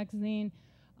Look magazine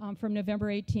from November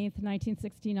 18th,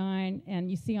 1969,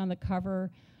 and you see on the cover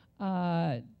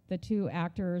the 2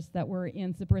 actors that were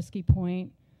in Zabriskie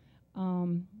Point.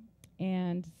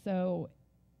 And so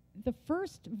the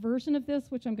first version of this,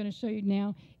 which I'm going to show you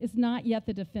now, is not yet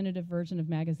the definitive version of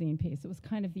magazine piece. It was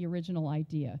kind of the original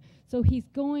idea. So he's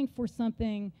going for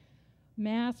something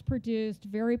mass-produced,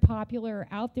 very popular,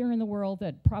 out there in the world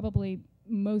that probably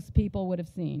most people would have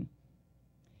seen.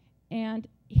 And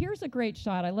here's a great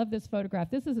shot. I love this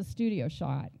photograph. This is a studio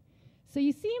shot. So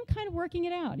you see him kind of working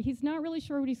it out. He's not really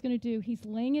sure what he's going to do. He's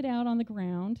laying it out on the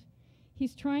ground.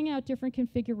 He's trying out different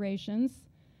configurations.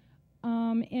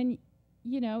 And,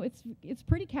 you know, it's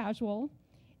pretty casual.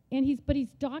 but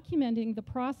he's documenting the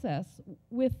process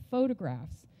with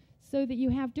photographs so that you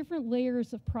have different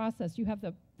layers of process. You have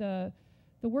the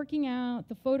working out,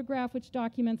 the photograph which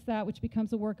documents that, which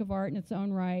becomes a work of art in its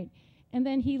own right. And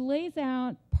then he lays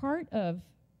out part of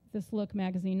this Look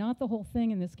magazine, not the whole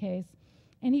thing in this case.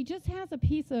 And he just has a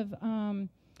piece of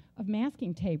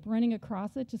masking tape running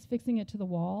across it, just fixing it to the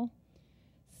wall.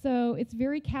 So it's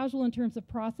very casual in terms of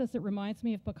process. It reminds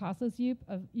me of Picasso's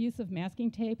use of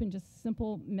masking tape and just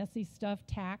simple, messy stuff,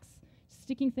 tacks,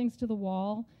 sticking things to the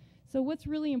wall. So what's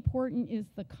really important is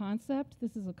the concept.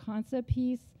 This is a concept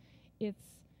piece. It's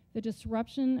the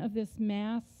disruption of this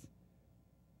mass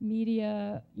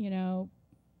media,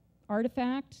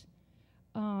 artifact.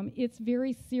 It's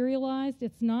very serialized.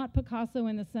 It's not Picasso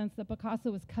in the sense that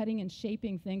Picasso was cutting and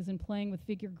shaping things and playing with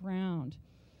figure ground.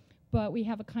 But we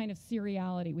have a kind of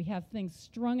seriality. We have things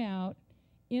strung out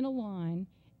in a line,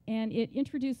 and it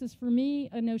introduces, for me,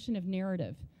 a notion of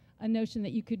narrative, a notion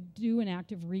that you could do an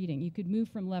active reading. You could move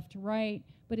from left to right,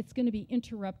 but it's going to be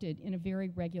interrupted in a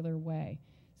very regular way.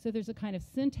 So there's a kind of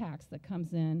syntax that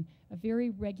comes in, a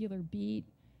very regular beat,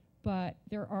 but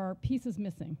there are pieces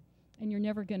missing. And you're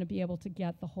never going to be able to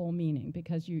get the whole meaning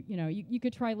because you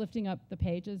could try lifting up the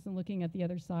pages and looking at the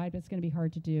other side, but it's going to be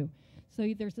hard to do.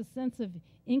 So there's a sense of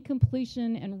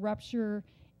incompletion and rupture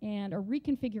and a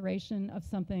reconfiguration of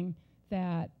something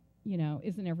that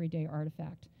is an everyday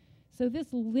artifact. So this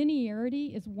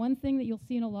linearity is one thing that you'll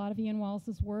see in a lot of Ian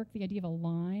Wallace's work, the idea of a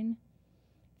line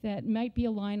that might be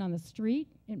a line on the street.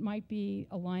 It might be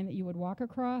a line that you would walk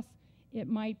across. It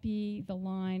might be the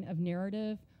line of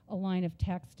narrative, a line of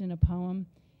text in a poem.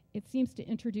 It seems to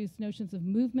introduce notions of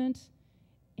movement.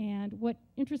 And what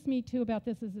interests me too about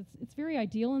this is it's very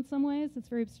ideal in some ways. It's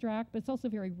very abstract, but it's also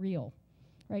very real,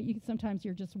 right? Sometimes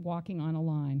you're just walking on a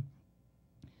line.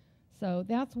 So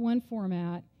that's one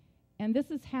format. And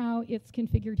this is how it's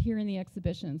configured here in the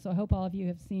exhibition. So I hope all of you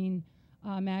have seen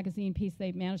a magazine piece.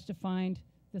 They've managed to find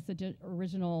this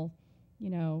original,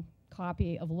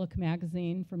 copy of Look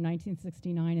magazine from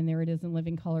 1969, and there it is in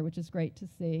living color, which is great to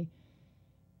see.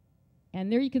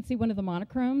 And there you can see one of the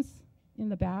monochromes in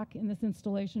the back in this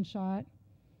installation shot.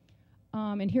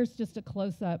 And here's just a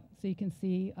close-up so you can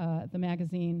see the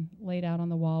magazine laid out on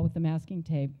the wall with the masking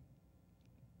tape.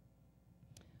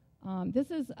 This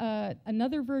is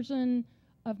another version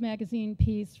of magazine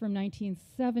piece from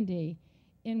 1970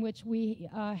 in which we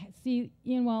see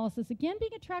Ian Wallace as again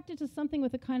being attracted to something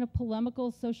with a kind of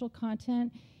polemical social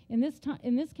content. In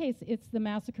this case, it's the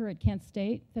massacre at Kent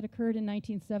State that occurred in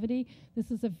 1970. This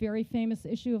is a very famous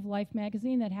issue of Life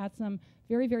magazine that had some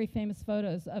very, very famous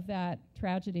photos of that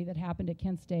tragedy that happened at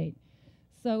Kent State.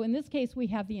 So in this case, we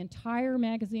have the entire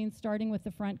magazine starting with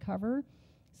the front cover.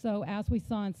 So as we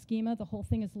saw in Schema, the whole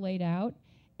thing is laid out.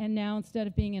 And now instead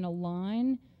of being in a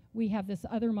line, we have this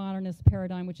other modernist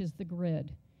paradigm, which is the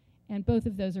grid. And both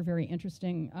of those are very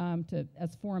interesting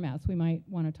as formats. We might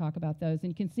want to talk about those.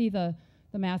 And you can see the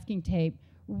masking tape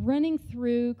running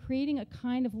through, creating a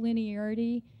kind of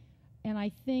linearity, and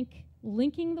I think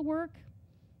linking the work.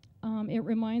 It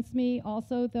reminds me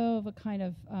also, though, of a kind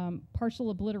of partial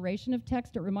obliteration of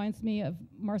text. It reminds me of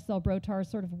Marcel Brotar's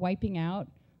sort of wiping out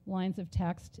lines of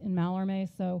text in Mallarmé.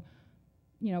 So,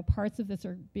 parts of this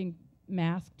are being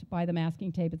masked by the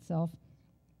masking tape itself.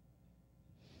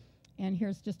 And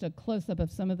here's just a close-up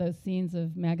of some of those scenes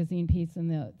of magazine piece and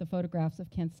the photographs of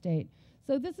Kent State.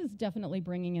 So this is definitely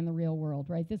bringing in the real world,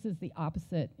 right? This is the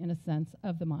opposite, in a sense,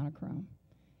 of the monochrome.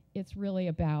 It's really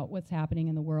about what's happening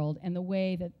in the world and the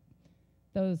way that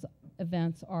those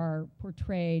events are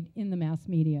portrayed in the mass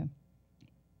media.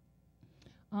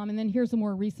 And then here's a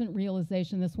more recent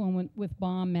realization, this one with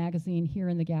Bomb magazine here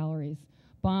in the galleries.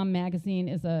 Bomb magazine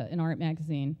is an art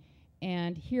magazine.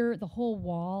 And here the whole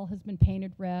wall has been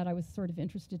painted red. I was sort of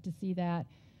interested to see that.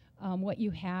 What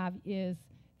you have is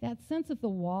that sense of the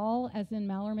wall, as in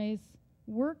Mallarmé's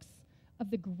works, of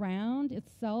the ground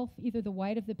itself, either the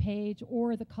white of the page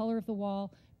or the color of the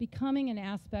wall, becoming an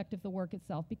aspect of the work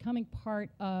itself, becoming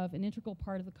part of, an integral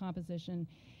part of the composition.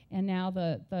 And now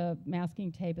the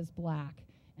masking tape is black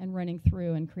and running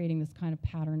through and creating this kind of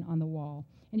pattern on the wall.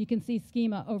 And you can see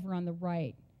Schema over on the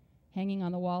right, hanging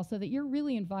on the wall, so that you're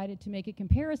really invited to make a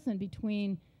comparison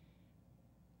between,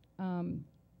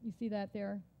 you see that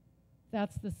there?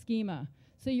 That's the Schema.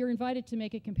 So you're invited to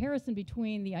make a comparison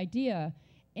between the idea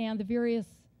and the various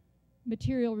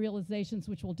material realizations,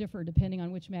 which will differ depending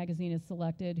on which magazine is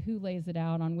selected, who lays it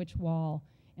out on which wall,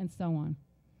 and so on.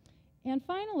 And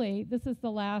finally, this is the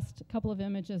last couple of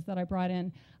images that I brought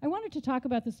in. I wanted to talk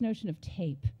about this notion of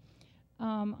tape.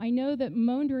 I know that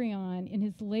Mondrian, in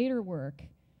his later work,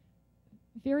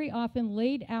 very often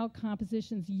laid out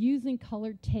compositions using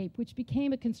colored tape, which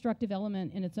became a constructive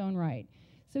element in its own right.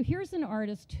 So here's an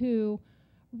artist who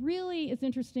really is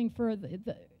interesting for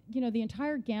the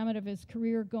entire gamut of his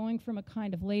career, going from a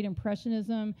kind of late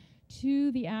impressionism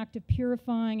to the act of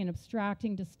purifying and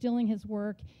abstracting, distilling his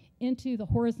work into the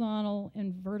horizontal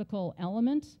and vertical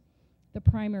element, the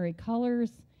primary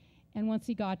colors. And once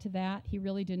he got to that, he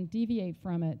really didn't deviate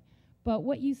from it. But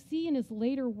what you see in his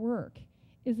later work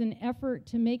is an effort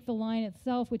to make the line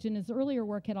itself, which in his earlier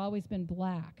work had always been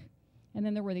black, and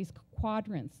then there were these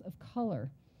quadrants of color,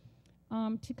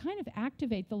 to kind of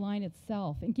activate the line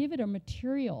itself and give it a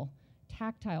material,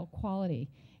 tactile quality.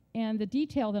 And the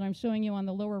detail that I'm showing you on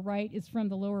the lower right is from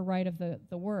the lower right of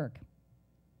the work.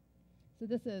 So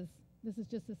this is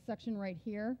just this section right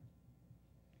here.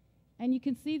 And you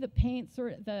can see the paint,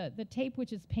 the tape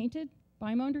which is painted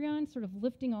by Mondrian sort of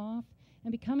lifting off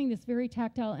and becoming this very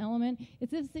tactile element.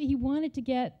 It's as if he wanted to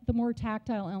get the more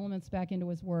tactile elements back into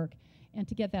his work and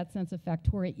to get that sense of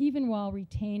factoria, even while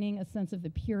retaining a sense of the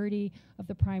purity of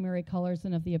the primary colors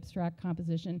and of the abstract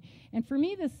composition. And for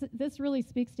me, this really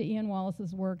speaks to Ian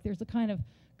Wallace's work. There's a kind of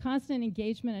constant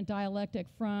engagement and dialectic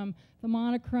from the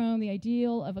monochrome, the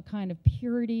ideal of a kind of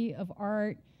purity of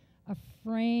art, a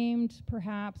framed,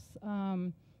 perhaps,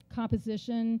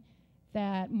 composition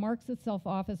that marks itself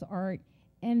off as art.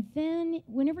 And then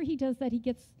whenever he does that, he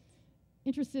gets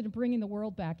interested in bringing the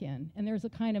world back in. And there's a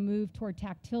kind of move toward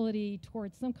tactility,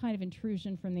 towards some kind of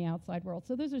intrusion from the outside world.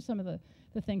 So those are some of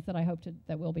the things that I hope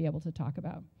that we'll be able to talk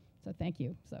about. So thank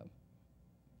you. So I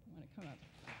want to come up.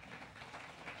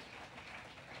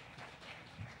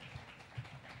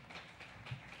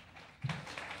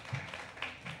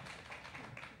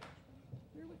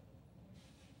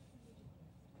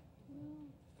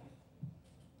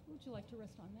 Would you like to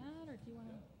rest on that, or do you want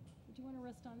to? Would you want to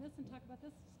rest on this and talk about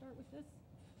this? Start with this.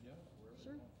 Yeah.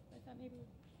 Sure. I thought maybe.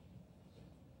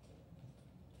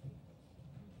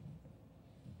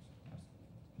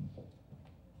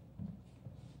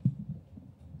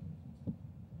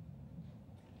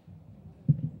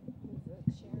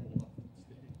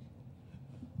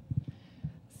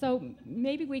 So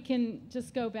maybe we can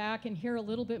just go back and hear a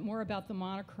little bit more about the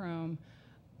monochrome.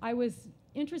 I was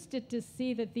interested to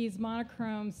see that these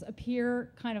monochromes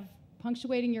appear kind of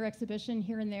punctuating your exhibition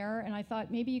here and there, and I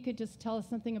thought maybe you could just tell us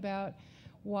something about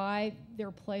why they're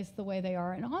placed the way they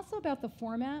are, and also about the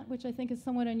format, which I think is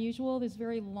somewhat unusual, this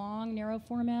very long, narrow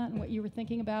format, and what you were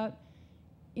thinking about.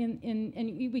 And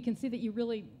we can see that you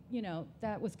really,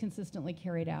 that was consistently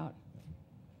carried out.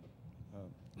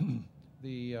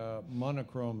 The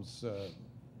monochromes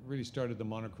really started the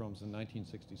monochromes in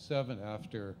 1967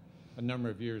 after a number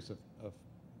of years of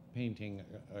painting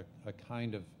a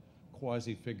kind of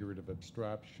quasi-figurative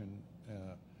abstraction,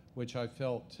 which I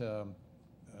felt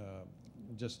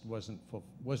just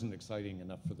wasn't exciting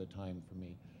enough for the time for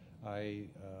me. I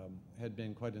had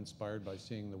been quite inspired by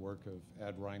seeing the work of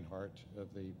Ad Reinhardt, of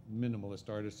the minimalist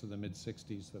artists of the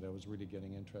mid-60s that I was really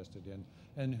getting interested in,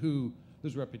 and whose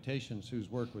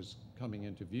work was coming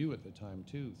into view at the time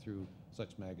too, through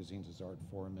such magazines as Art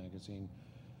Forum magazine.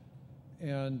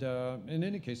 And in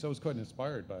any case, I was quite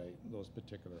inspired by those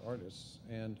particular artists,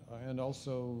 and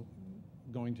also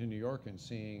going to New York and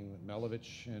seeing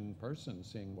Malevich in person,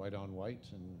 seeing white on white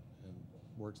and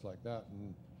works like that,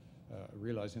 and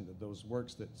realizing that those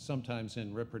works that sometimes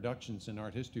in reproductions in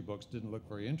art history books didn't look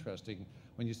very interesting,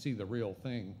 when you see the real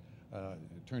thing,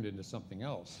 it turned into something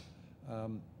else.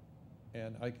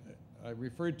 And I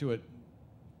referred to it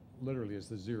literally as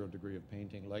the 0 degree of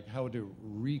painting, like how to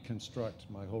reconstruct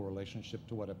my whole relationship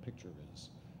to what a picture is.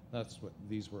 That's what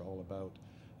these were all about.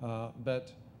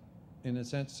 But in a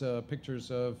sense, pictures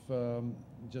of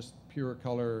just pure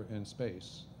color and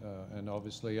space. And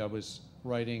obviously I was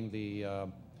writing the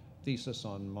thesis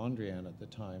on Mondrian at the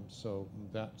time, so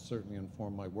that certainly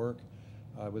informed my work.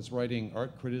 I was writing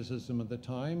art criticism at the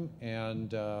time,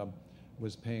 and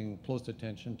was paying close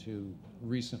attention to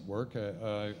recent work.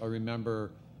 I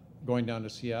remember going down to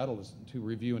Seattle to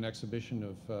review an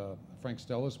exhibition of Frank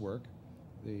Stella's work,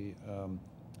 the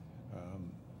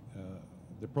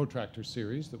Protractor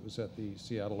series that was at the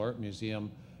Seattle Art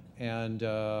Museum, and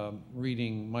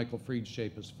reading Michael Fried's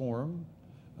Shape as Form,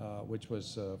 which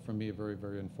was for me a very,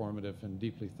 very informative and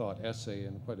deeply thought essay,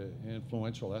 and quite an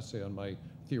influential essay on my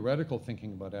theoretical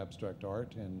thinking about abstract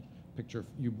art and picture.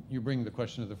 You bring the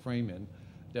question of the frame in,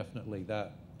 definitely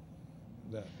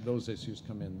those issues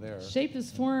come in there. Shape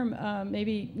as Form,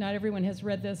 maybe not everyone has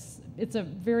read this. It's a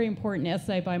very important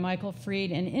essay by Michael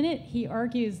Fried, and in it he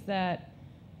argues that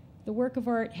the work of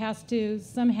art has to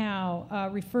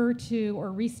somehow refer to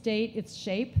or restate its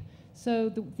shape. So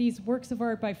these works of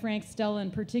art by Frank Stella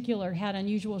in particular had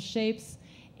unusual shapes,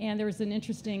 and there was an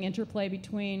interesting interplay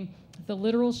between the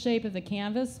literal shape of the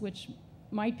canvas, which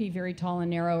might be very tall and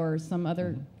narrow or some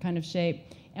other kind of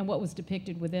shape, and what was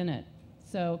depicted within it.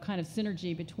 So kind of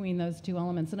synergy between those two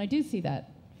elements, and I do see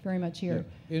that very much here.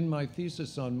 Yeah. In my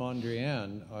thesis on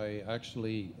Mondrian, I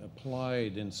actually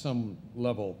applied in some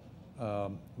level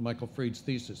Michael Fried's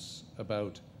thesis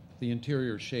about the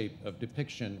interior shape of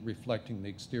depiction reflecting the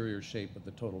exterior shape of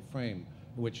the total frame,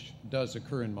 which does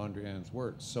occur in Mondrian's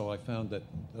works. So I found that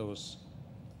those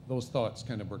thoughts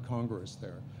kind of were congruous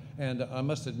there. And I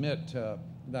must admit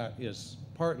that is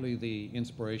partly the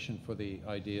inspiration for the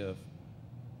idea of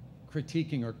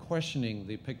critiquing or questioning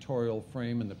the pictorial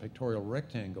frame and the pictorial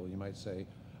rectangle, you might say,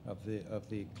 of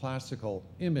the classical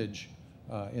image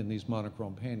in these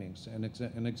monochrome paintings,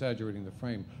 and exaggerating the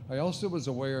frame. I also was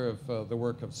aware of the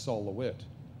work of Sol LeWitt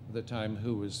at the time,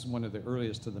 who was one of the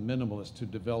earliest of the minimalists to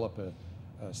develop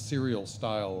a serial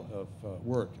style of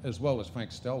work, as well as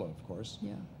Frank Stella, of course.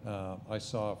 Yeah. I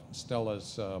saw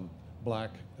Stella's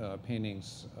black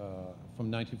paintings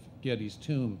from Getty's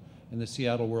tomb in the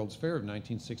Seattle World's Fair of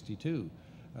 1962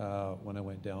 when I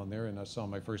went down there, and I saw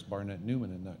my first Barnett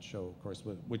Newman in that show, of course,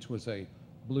 which was a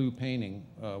blue painting,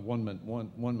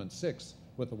 1x6,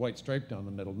 with a white stripe down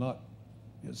the middle,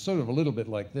 it's sort of a little bit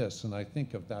like this, and I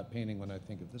think of that painting when I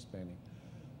think of this painting.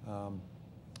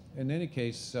 In any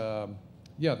case,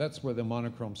 yeah, that's where the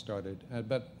monochrome started.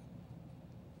 But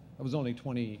I was only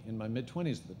in my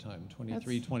mid-20s at the time,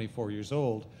 23, 24 years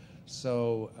old,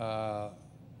 so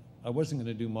I wasn't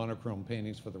going to do monochrome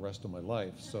paintings for the rest of my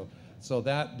life. So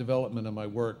that development of my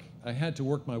work, I had to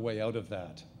work my way out of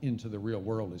that into the real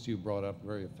world, as you brought up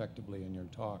very effectively in your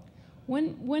talk.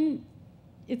 When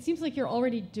it seems like you're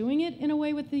already doing it in a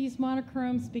way with these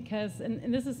monochromes, because,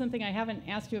 and this is something I haven't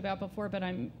asked you about before, but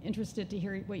I'm interested to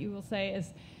hear what you will say,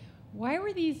 is why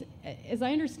were these, as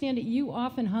I understand it, you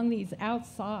often hung these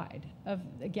outside of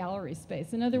a gallery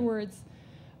space. In other words,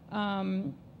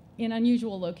 in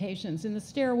unusual locations, in the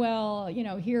stairwell, you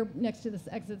know, here next to this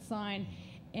exit sign.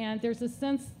 And there's a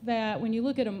sense that when you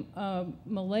look at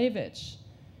Malevich,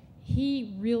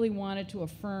 he really wanted to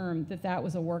affirm that that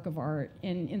was a work of art.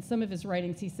 And in some of his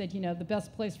writings, he said, you know, the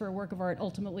best place for a work of art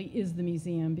ultimately is the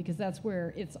museum, because that's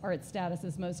where its art status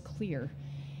is most clear.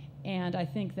 And I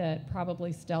think that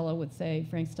probably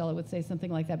Frank Stella would say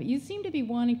something like that. But you seem to be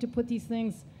wanting to put these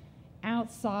things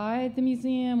outside the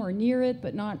museum or near it,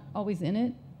 but not always in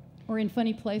it, or in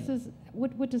funny places.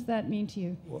 What does that mean to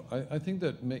you? Well, I think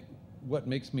that what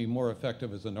makes me more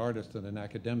effective as an artist and an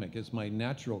academic is my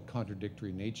natural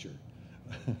contradictory nature.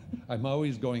 I'm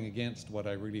always going against what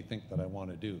I really think that I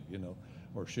want to do, you know,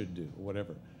 or should do, or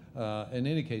whatever. In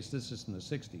any case, this is in the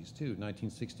 60s too,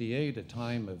 1968, a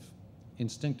time of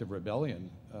instinctive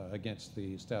rebellion against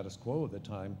the status quo at the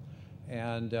time.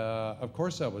 And of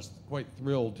course I was quite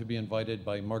thrilled to be invited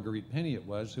by Marguerite Penny,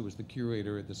 who was the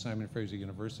curator at the Simon Fraser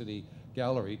University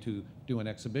Gallery, to do an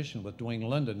exhibition with Dwayne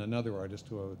London, another artist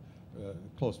who a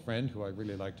close friend who I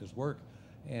really liked his work.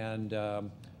 And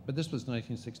but this was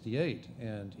 1968,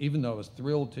 and even though I was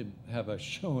thrilled to have a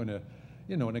show in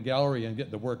a gallery and get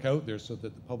the work out there so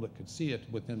that the public could see it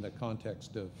within the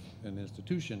context of an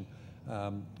institution,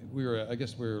 I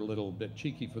guess we were a little bit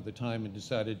cheeky for the time and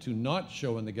decided to not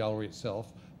show in the gallery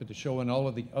itself, but to show in all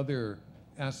of the other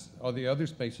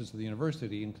spaces of the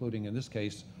university, including in this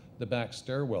case the back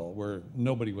stairwell where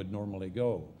nobody would normally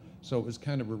go. So it was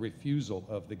kind of a refusal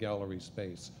of the gallery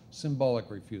space,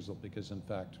 symbolic refusal, because in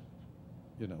fact,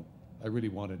 you know, I really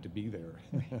wanted to be there.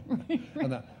 Right.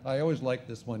 And I always liked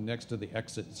this one next to the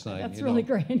exit sign. That's really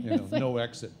great. You know, no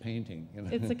exit painting. You know?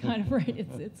 It's a kind of, right,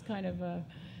 it's kind of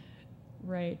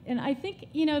right. And I think,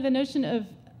 you know, the notion of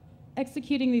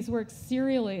executing these works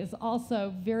serially is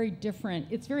also very different.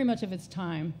 It's very much of its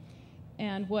time.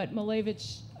 And what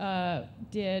Malevich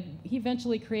did, he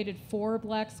eventually created 4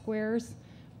 black squares,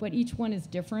 but each one is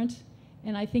different.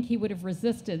 And I think he would have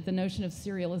resisted the notion of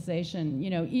serialization.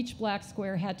 You know, each black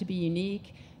square had to be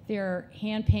unique. They're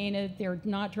hand-painted, they're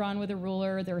not drawn with a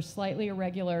ruler, they're slightly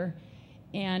irregular.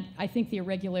 And I think the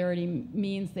irregularity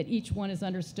means that each one is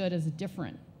understood as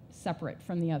different, separate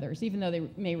from the others, even though they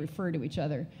may refer to each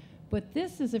other. But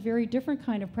this is a very different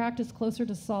kind of practice, closer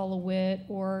to Sol LeWitt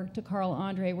or to Carl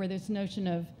Andre, where there's notion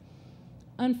of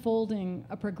unfolding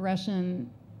a progression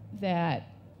that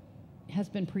has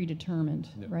been predetermined,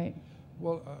 yeah. Right?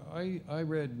 Well, I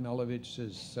read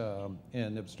Malevich's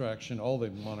and abstraction, all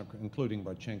the including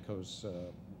Rodchenko's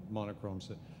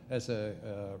monochromes, as a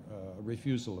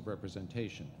refusal of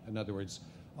representation. In other words,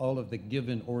 all of the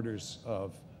given orders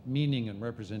of meaning and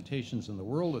representations in the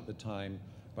world at the time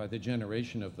by the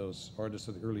generation of those artists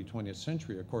of the early 20th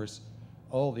century. Of course,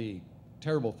 all the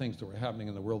terrible things that were happening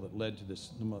in the world that led to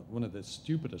this, one of the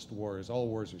stupidest wars. All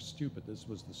wars are stupid. This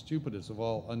was the stupidest of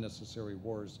all unnecessary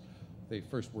wars, the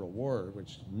First World War,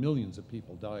 which millions of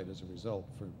people died as a result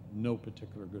for no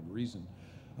particular good reason,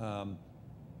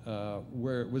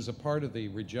 where it was a part of the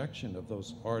rejection of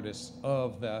those artists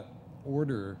of that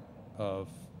order of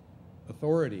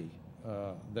authority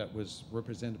that was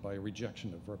represented by a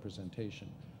rejection of representation.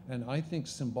 And I think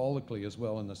symbolically as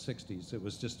well in the 60s, it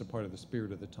was just a part of the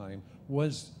spirit of the time,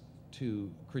 was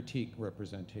to critique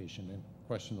representation and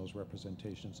question those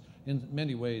representations. In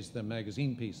many ways, the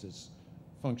magazine pieces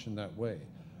function that way.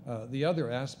 The other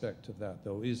aspect of that,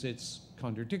 though, is its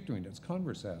contradictory, its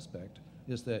converse aspect,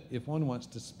 is that if one wants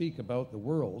to speak about the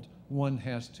world, one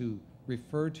has to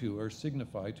refer to or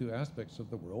signify to aspects of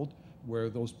the world where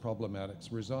those problematics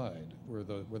reside, where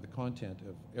the content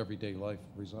of everyday life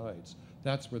resides.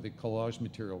 That's where the collage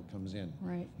material comes in.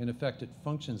 Right. In effect, it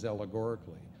functions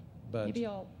allegorically. But maybe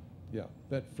I'll... Yeah,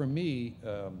 but for me,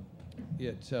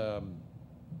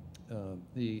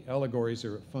 the allegories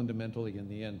are fundamentally, in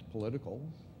the end, political,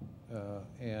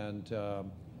 and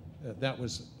that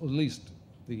was at least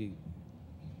the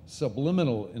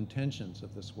subliminal intentions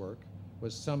of this work,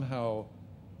 was somehow,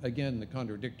 again, the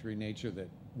contradictory nature that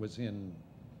was in,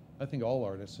 I think, all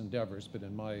artists' endeavors, but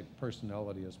in my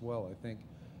personality as well, I think,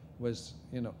 was,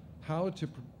 you know, how to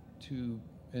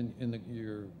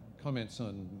your comments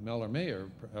on Mallarmé are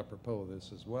apropos of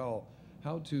this as well,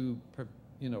 how to,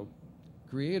 you know,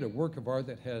 create a work of art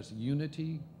that has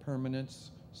unity,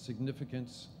 permanence,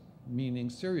 significance, meaning,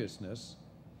 seriousness,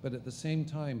 but at the same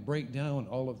time break down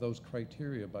all of those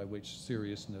criteria by which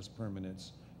seriousness,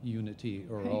 permanence, unity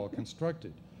are all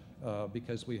constructed,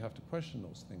 because we have to question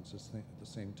those things at the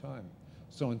same time.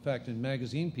 So in fact, in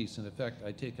magazine piece, in effect,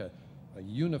 I take a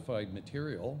unified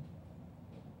material,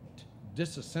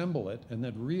 disassemble it, and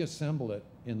then reassemble it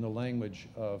in the language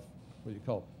of what you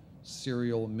call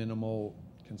serial, minimal,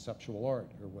 conceptual art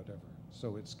or whatever.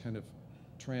 So it's kind of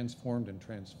transformed and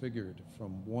transfigured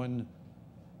from one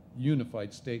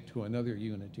unified state to another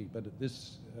unity. But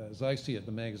this, as I see it,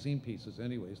 the magazine pieces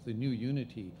anyways, the new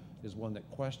unity is one that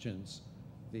questions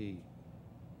the,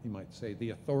 you might say, the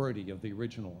authority of the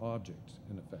original object,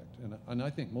 in effect. And I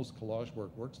think most collage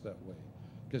work works that way.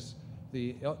 Because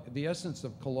the essence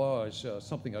of collage,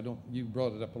 something you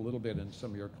brought it up a little bit in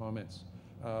some of your comments,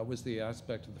 was the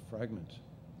aspect of the fragment.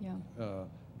 Yeah.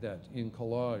 That in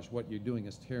collage, what you're doing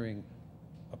is tearing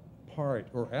apart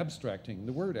or abstracting.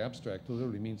 The word abstract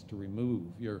literally means to remove.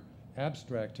 You're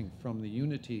abstracting from the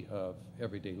unity of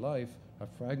everyday life a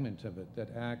fragment of it that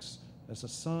acts as a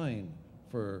sign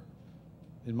for,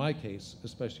 in my case,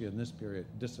 especially in this period,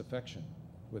 disaffection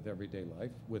with everyday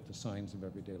life, with the signs of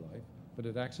everyday life. But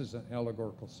it acts as an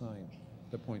allegorical sign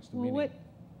that points to meaning.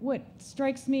 What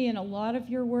strikes me in a lot of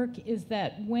your work is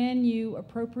that when you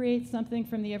appropriate something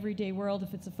from the everyday world,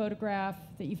 if it's a photograph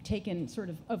that you've taken sort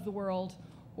of the world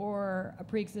or a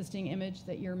pre-existing image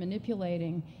that you're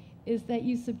manipulating, is that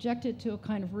you subject it to a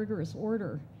kind of rigorous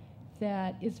order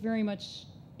that is very much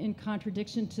in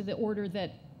contradiction to the order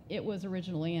that it was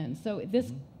originally in. So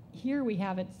this, here we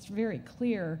have it's very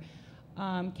clear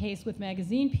case with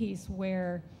magazine piece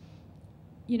where,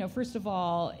 you know, first of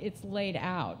all, it's laid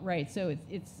out, right? So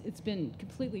it's been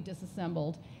completely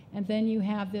disassembled, and then you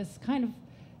have this kind of,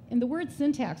 and the word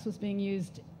syntax was being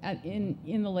used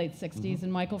in the late 60s,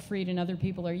 and Michael Fried and other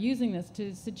people are using this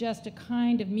to suggest a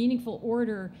kind of meaningful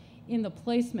order in the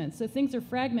placement. So things are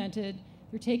fragmented,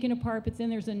 they're taken apart, but then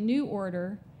there's a new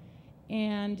order,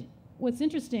 and what's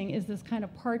interesting is this kind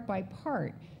of part by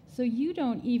part. So you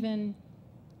don't even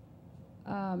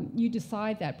you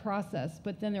decide that process,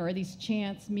 but then there are these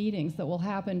chance meetings that will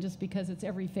happen just because it's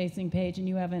every facing page and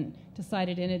you haven't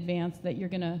decided in advance that you're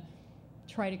going to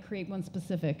try to create one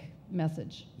specific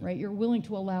message, right? You're willing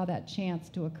to allow that chance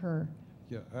to occur.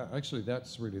 Yeah, actually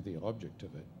that's really the object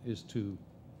of it, is to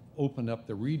open up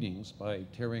the readings by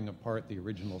tearing apart the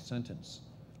original sentence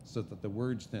so that the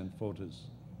words then float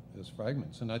as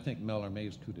fragments. And I think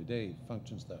Mallarmé's coup de dé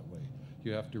functions that way.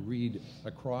 You have to read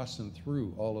across and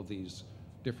through all of these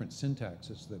different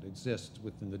syntaxes that exist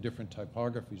within the different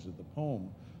typographies of the poem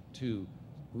to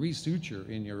resuture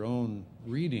in your own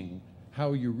reading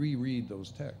how you reread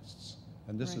those texts.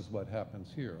 And this is what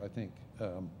happens here. I think,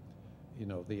 you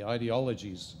know, the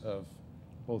ideologies of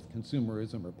both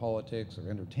consumerism or politics or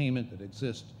entertainment that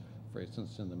exist, for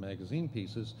instance, in the magazine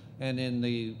pieces, and in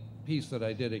the piece that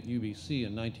I did at UBC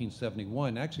in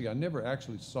 1971. Actually, I never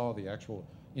actually saw the actual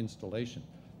installation.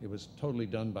 It was totally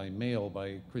done by mail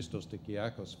by Christos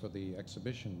Dikiakos for the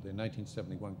exhibition, the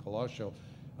 1971 collage show.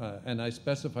 And I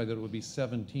specified that it would be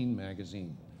 17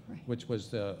 magazine, Right. which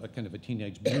was a kind of a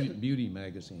teenage beauty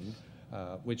magazine,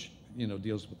 which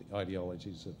deals with the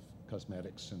ideologies of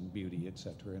cosmetics and beauty, et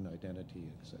cetera, and identity,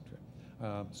 et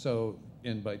cetera.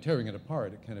 And by tearing it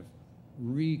apart, it kind of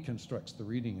reconstructs the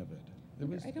reading of it.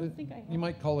 I don't think I have. You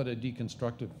might call it a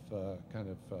deconstructive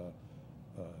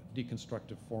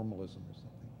deconstructive formalism or something.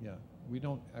 Yeah, we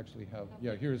don't actually have.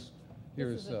 Yeah, here's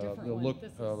This is a different the one. Look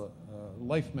This is-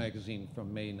 Life magazine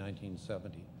from May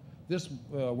 1970. This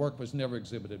work was never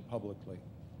exhibited publicly.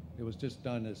 It was just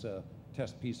done as a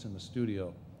test piece in the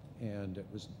studio, and it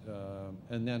was.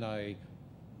 And then I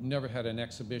never had an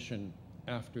exhibition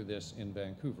after this in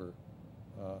Vancouver,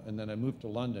 and then I moved to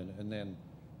London, and then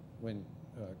when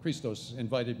Christos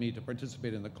invited me to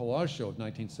participate in the collage show of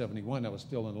 1971. I was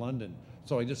still in London,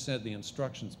 so I just sent the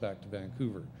instructions back to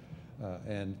Vancouver,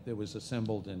 and it was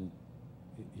assembled, and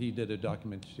he did a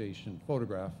documentation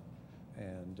photograph,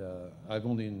 and I've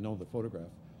only known the photograph.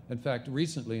 In fact,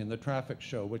 recently in the Traffic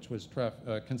show, which was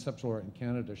Conceptual Art in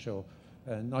Canada show,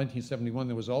 in 1971,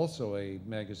 there was also a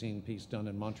magazine piece done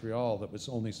in Montreal that was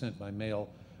only sent by mail.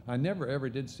 I never ever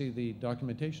did see the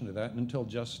documentation of that until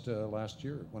just last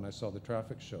year when I saw the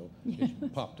Traffic show.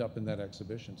 It popped up in that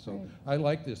exhibition. So Right. I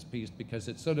like this piece because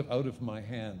it's sort of out of my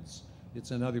hands.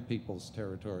 It's in other people's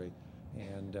territory.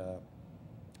 And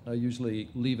I usually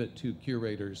leave it to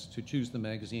curators to choose the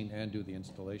magazine and do the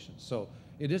installation. So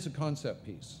it is a concept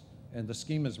piece. And the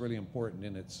scheme is really important,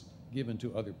 and it's given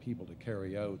to other people to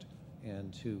carry out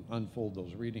and to unfold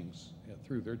those readings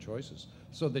through their choices.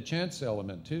 So the chance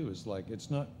element too is like, it's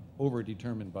not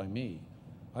over-determined by me.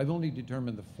 I've only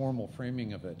determined the formal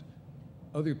framing of it.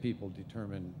 Other people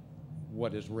determine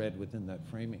what is read within that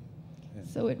framing. And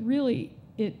So it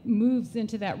moves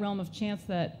into that realm of chance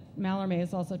that Mallarmé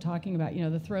is also talking about,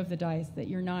 the throw of the dice, that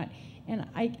you're not. And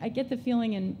I get the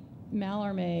feeling in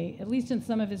Mallarmé, at least in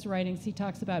some of his writings, he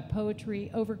talks about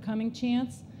poetry overcoming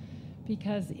chance,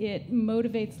 because it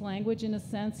motivates language in a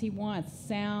sense. He wants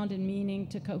sound and meaning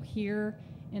to cohere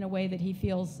in a way that he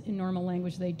feels in normal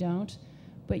language they don't.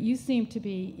 But you seem to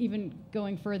be even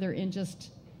going further in just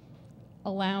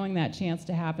allowing that chance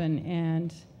to happen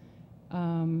and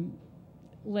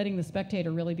letting the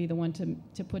spectator really be the one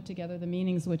to put together the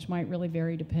meanings, which might really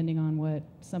vary depending on what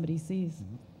somebody sees.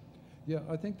 Mm-hmm. Yeah,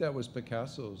 I think that was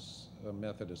Picasso's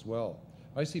method as well.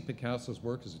 I see Picasso's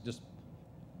work as just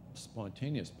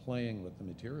spontaneous playing with the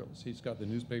materials. He's got the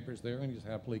newspapers there, and he's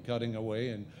happily cutting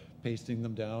away and pasting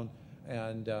them down.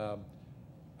 And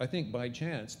I think by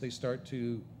chance they start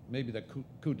to, maybe the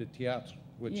coup de théâtre,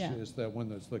 which is the one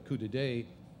that's the coup de day.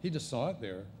 He just saw it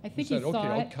there. I think he said, he saw okay,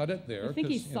 it. I'll cut it there. I think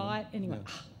he 'cause, saw it and he went,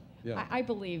 yeah. I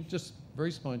believe. Just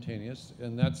very spontaneous,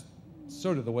 and that's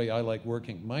sort of the way I like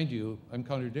working. Mind you, I'm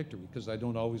contradictory because I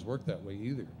don't always work that way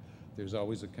either. There's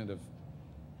always a kind of,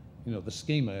 the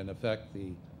schema, in effect,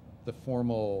 the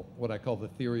formal, what I call the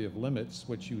theory of limits,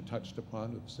 which you touched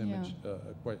upon with this image.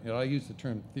 I use the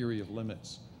term theory of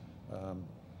limits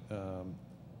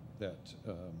that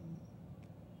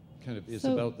kind of is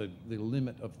about the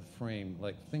limit of the frame.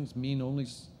 Like, things mean only,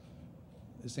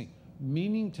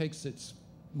 meaning takes its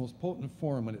most potent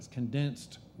form when it's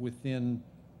condensed within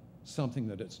something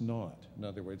that it's not. In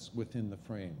other words, within the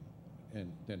frame,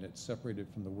 and then it's separated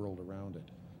from the world around it.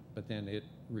 But then it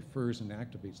refers and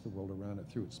activates the world around it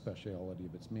through its speciality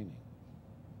of its meaning.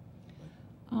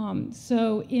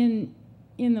 So in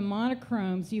the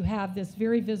monochromes, you have this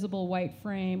very visible white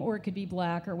frame, or it could be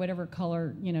black or whatever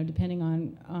color, depending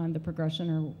on the progression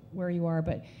or where you are.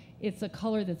 But it's a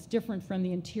color that's different from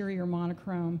the interior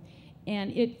monochrome.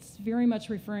 And it's very much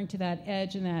referring to that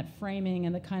edge and that framing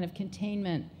and the kind of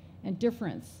containment and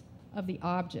difference of the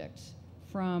object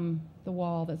from the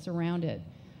wall that's around it.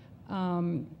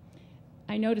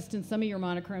 I noticed in some of your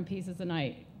monochrome pieces, and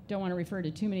I don't want to refer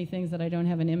to too many things that I don't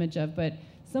have an image of, but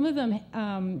some of them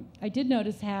I did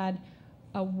notice had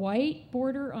a white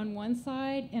border on one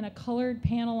side and a colored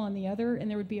panel on the other, and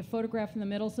there would be a photograph in the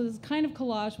middle. So this kind of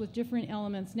collage with different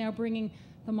elements, now bringing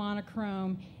the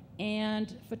monochrome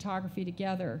and photography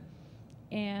together.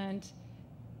 And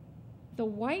the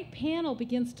white panel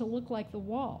begins to look like the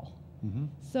wall. Mm-hmm.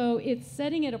 So it's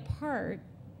setting it apart.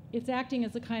 It's acting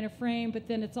as a kind of frame, but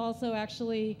then it's also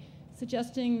actually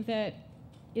suggesting that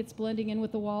it's blending in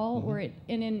with the wall. Mm-hmm.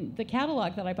 And in the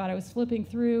catalog that I bought, I was flipping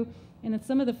through, and in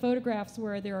some of the photographs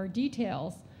where there are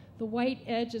details, the white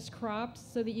edge is cropped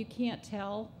so that you can't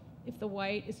tell if the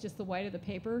white is just the white of the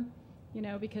paper,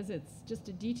 because it's just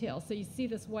a detail. So you see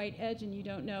this white edge, and you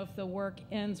don't know if the work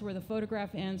ends where the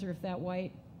photograph ends or if that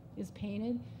white is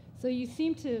painted. So you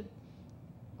seem to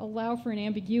allow for an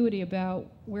ambiguity about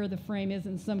where the frame is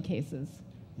in some cases.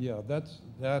 Yeah, that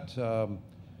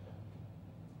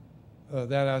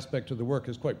aspect of the work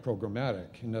is quite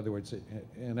programmatic. In other words,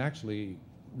 and actually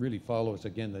really follows,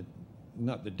 again,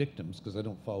 not the dictums, because I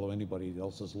don't follow anybody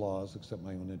else's laws except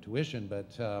my own intuition,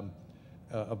 but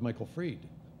of Michael Fried,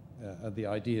 the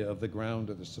idea of the ground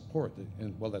or the support.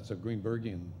 And well, that's a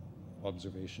Greenbergian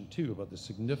observation too, about the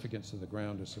significance of the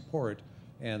ground as support,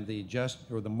 and the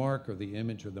or the mark or the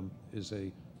image is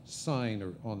a sign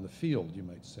or on the field, you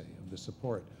might say, of the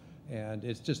support. And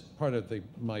it's just part of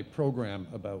my program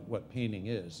about what painting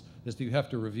is that you have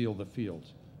to reveal the field.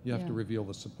 You have to reveal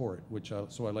the support,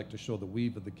 so I like to show the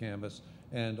weave of the canvas.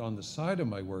 And on the side of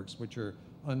my works, which are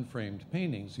unframed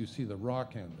paintings, you see the raw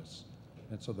canvas.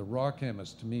 And so the raw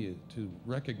canvas, to me, to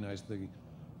recognize the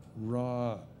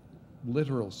raw,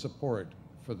 literal support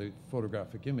for the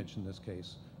photographic image in this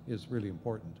case, is really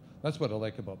important. That's what I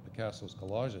like about Picasso's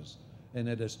collages. And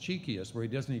at his cheekiest, where he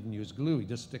doesn't even use glue, he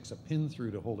just sticks a pin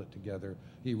through to hold it together.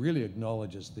 He really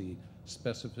acknowledges the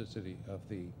specificity of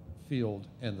the field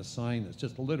and the sign that's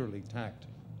just literally tacked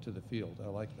to the field. I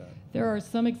like that. There are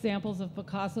some examples of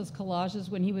Picasso's collages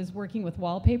when he was working with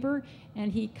wallpaper, and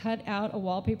he cut out a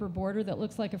wallpaper border that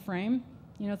looks like a frame.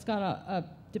 You know, it's got a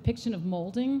depiction of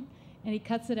molding, and he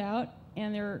cuts it out,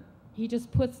 and he just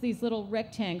puts these little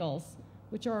rectangles,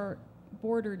 which are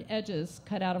bordered edges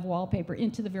cut out of wallpaper,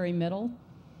 into the very middle.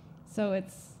 So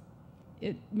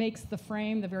it makes the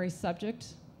frame the very subject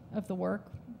of the work.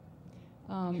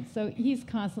 So he's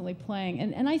constantly playing.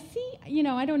 And I see, you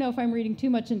know, I don't know if I'm reading too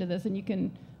much into this, and you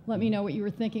can let me know what you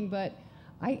were thinking, but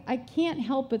I can't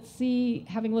help but see,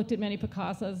 having looked at many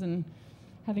Picassos and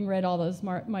having read all those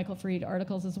Michael Fried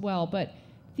articles as well, but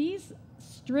these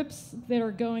strips that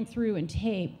are going through in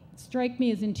tape strike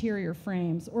me as interior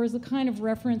frames, or as a kind of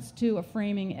reference to a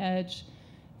framing edge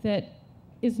that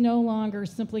is no longer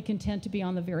simply content to be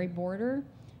on the very border,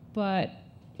 but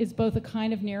is both a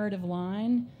kind of narrative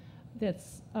line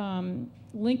that's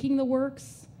linking the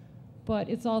works, but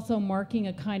it's also marking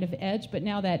a kind of edge, but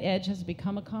now that edge has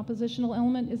become a compositional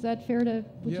element. Is that fair to...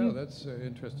 That's an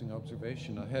interesting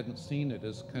observation. I hadn't seen it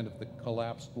as kind of the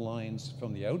collapsed lines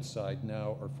from the outside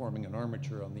now are forming an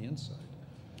armature on the inside.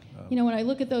 You know, when I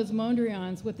look at those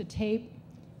Mondrians with the tape,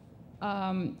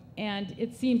 and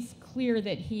it seems clear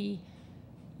that he's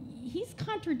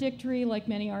contradictory, like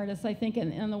many artists, I think.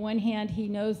 And on the one hand, he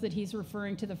knows that he's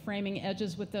referring to the framing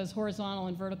edges with those horizontal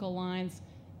and vertical lines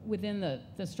within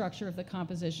the structure of the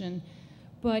composition.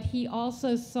 But he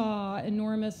also saw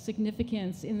enormous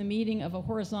significance in the meeting of a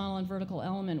horizontal and vertical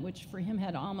element, which for him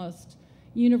had almost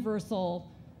universal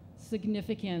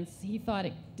significance. He thought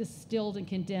it distilled and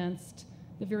condensed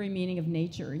the very meaning of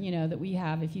nature, you know, that we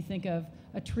have. If you think of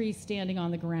a tree standing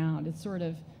on the ground, it's sort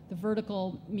of the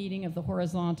vertical meeting of the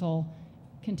horizontal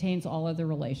contains all other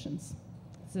relations.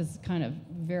 This is kind of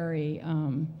very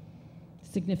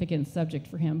significant subject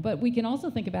for him. But we can also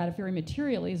think about it very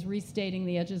materially as restating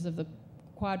the edges of the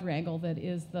quadrangle that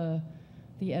is the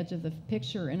edge of the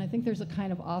picture. And I think there's a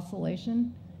kind of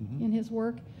oscillation in his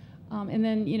work. And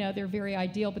then, you know, they're very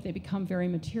ideal, but they become very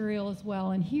material as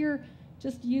well. And here,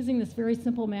 just using this very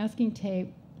simple masking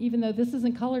tape, even though this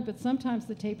isn't colored, but sometimes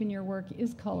the tape in your work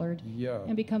is colored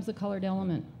and becomes a colored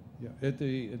element. Yeah, at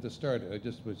the start, I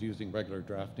just was using regular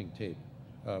drafting tape,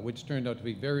 which turned out to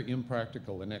be very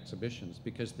impractical in exhibitions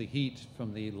because the heat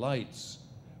from the lights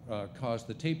caused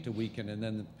the tape to weaken, and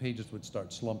then the pages would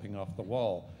start slumping off the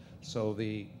wall. So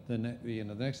the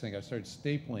next thing, I started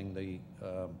stapling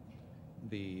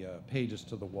the pages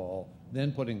to the wall,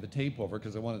 then putting the tape over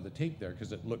because I wanted the tape there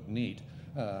because it looked neat.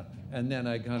 And then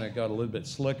I kind of got a little bit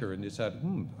slicker and decided,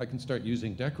 I can start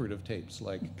using decorative tapes,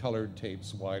 like colored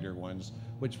tapes, wider ones,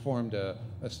 which formed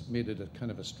made it a kind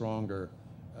of a stronger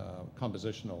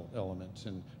compositional element.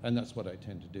 And that's what I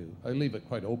tend to do. I leave it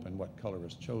quite open what color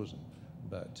is chosen,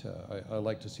 but I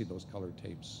like to see those colored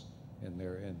tapes in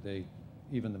there. And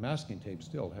even the masking tape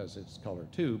still has its color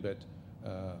too, but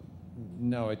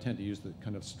now I tend to use the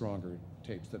kind of stronger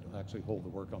tapes that actually hold the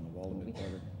work on the wall a bit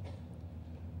better.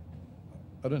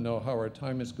 I don't know how our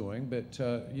time is going, but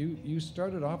you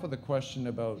started off with a question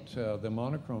about the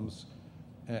monochromes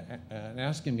and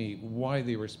asking me why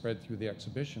they were spread through the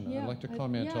exhibition. Yeah, I'd like to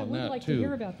comment on that too. I would like to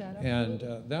hear about that.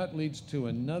 And that leads to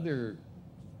another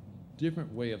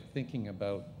different way of thinking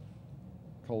about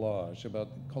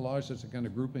collage as a kind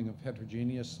of grouping of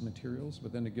heterogeneous materials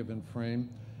within a given frame.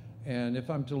 And if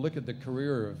I'm to look at the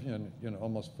career of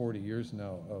almost 40 years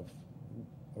now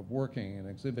of working and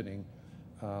exhibiting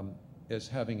as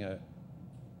having a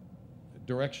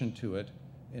direction to it,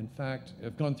 in fact,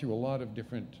 I've gone through a lot of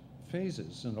different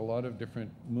phases and a lot of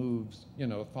different moves,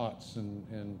 thoughts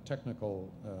and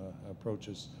technical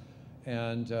approaches.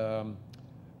 And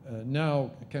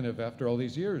now, kind of after all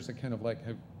these years, they kind of like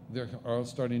they're all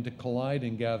starting to collide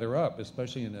and gather up,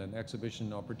 especially in an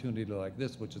exhibition opportunity like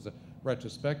this, which is a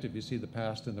retrospective. You see the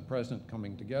past and the present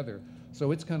coming together.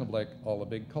 So it's kind of like all a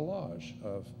big collage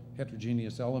of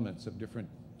heterogeneous elements of different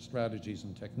strategies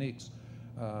and techniques.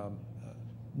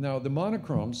 Now the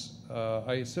monochromes,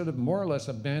 I sort of more or less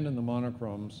abandoned the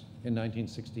monochromes in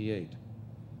 1968,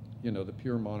 you know, the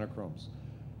pure monochromes.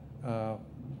 And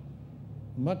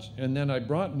then I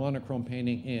brought monochrome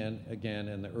painting in again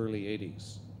in the early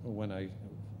 80s when I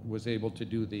was able to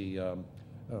do the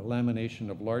lamination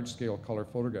of large-scale color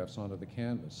photographs onto the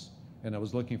canvas. And I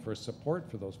was looking for support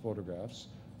for those photographs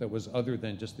that was other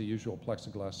than just the usual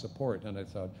plexiglass support. And I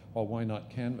thought, well, why not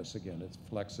canvas again? It's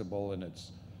flexible and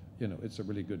it's, you know, it's a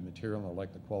really good material. I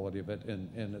like the quality of it.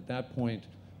 And at that point,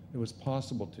 it was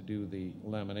possible to do the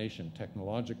lamination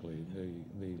technologically.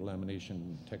 The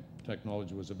lamination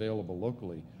technology was available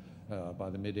locally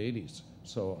by the mid-'80s.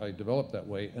 So I developed that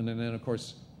way. And then of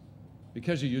course,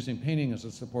 because you're using painting as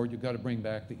a support, you've got to bring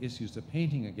back the issues of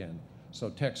painting again. So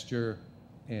texture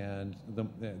and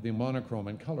the monochrome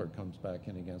and color comes back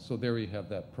in again. So there you have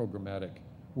that programmatic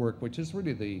work, which is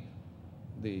really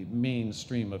the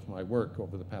mainstream of my work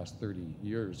over the past 30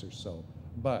 years or so.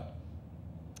 But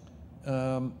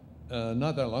not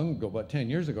that long ago, about 10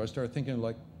 years ago, I started thinking,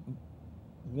 like,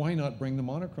 why not bring the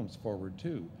monochromes forward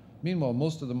too? Meanwhile,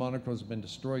 most of the monochromes have been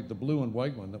destroyed. The blue and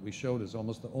white one that we showed is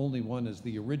almost the only one is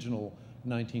the original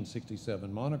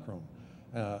 1967 monochrome.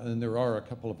 And there are a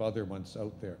couple of other ones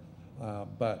out there.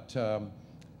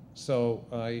 So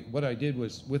what I did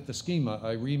was, with the schema,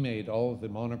 I remade all of the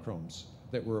monochromes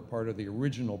that were a part of the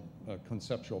original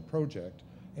conceptual project,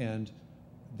 and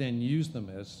then used them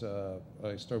as,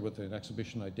 I started with an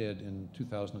exhibition I did in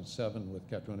 2007 with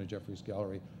Catriona Jeffries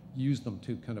Gallery, used them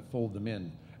to kind of fold them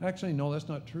in. Actually, no, that's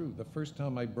not true. The first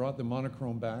time I brought the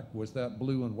monochrome back was that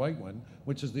blue and white one,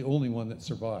 which is the only one that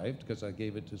survived, because I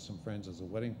gave it to some friends as a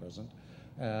wedding present.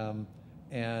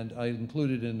 And I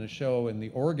included it in a show in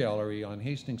the Art Gallery on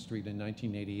Hastings Street in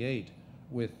 1988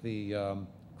 with the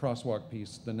crosswalk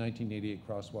piece, the 1988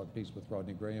 crosswalk piece with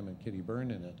Rodney Graham and Kitty Byrne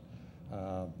in it,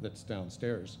 that's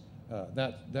downstairs.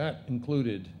 That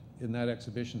included, in that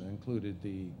exhibition, included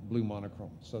the blue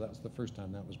monochrome. So that's the first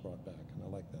time that was brought back, and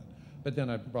I like that. But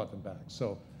then I brought them back.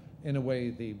 So in a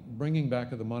way, the bringing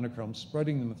back of the monochromes,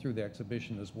 spreading them through the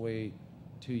exhibition is a way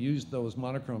to use those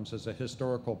monochromes as a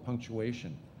historical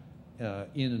punctuation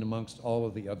in and amongst all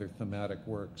of the other thematic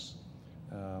works,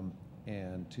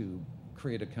 and to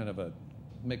create a kind of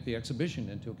make the exhibition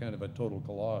into a kind of a total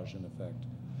collage in effect.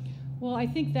 Well, I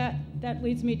think that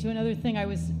leads me to another thing I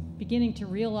was beginning to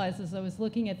realize as I was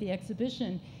looking at the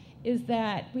exhibition, is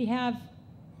that we have,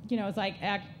 you know, as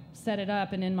I set it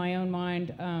up and in my own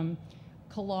mind,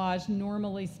 collage,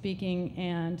 normally speaking,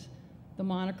 and the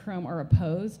monochrome are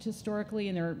opposed historically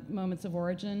in their moments of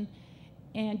origin.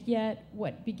 And yet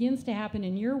what begins to happen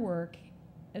in your work,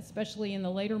 especially in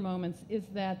the later moments, is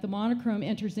that the monochrome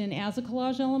enters in as a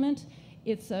collage element.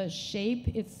 It's a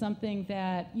shape, it's something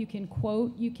that you can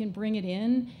quote, you can bring it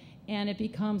in, and it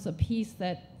becomes a piece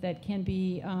that can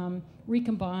be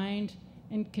recombined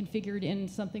and configured in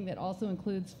something that also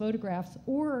includes photographs,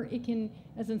 or it can,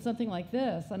 as in something like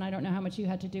this, and I don't know how much you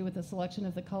had to do with the selection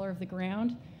of the color of the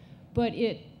ground, but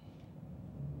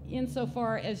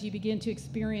insofar as you begin to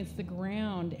experience the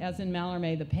ground, as in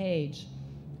Mallarmé, the page,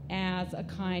 as a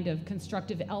kind of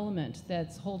constructive element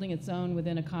that's holding its own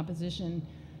within a composition,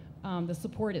 the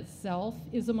support itself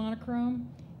is a monochrome,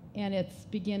 and it's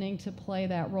beginning to play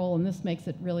that role, and this makes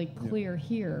it really clear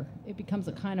here. It becomes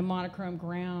a kind of monochrome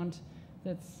ground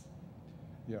that's...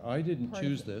 Yeah, I didn't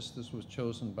choose this. This was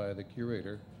chosen by the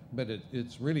curator, but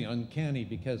it's really uncanny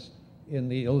because in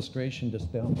the illustration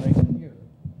just down right in here,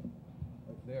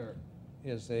 right there,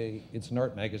 it's an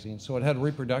art magazine. So it had a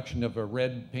reproduction of a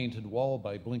red painted wall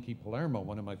by Blinky Palermo,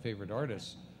 one of my favorite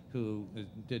artists, who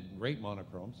did great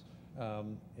monochromes.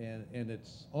 And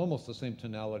it's almost the same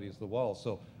tonality as the wall.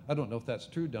 So I don't know if that's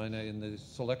true, Dinah, in the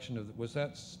selection of, is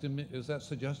that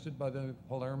suggested by the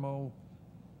Palermo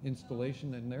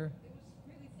installation in there? It was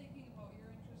really thinking about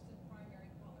your interest in primary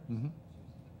colors. Mm-hmm.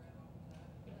 That notion of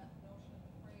the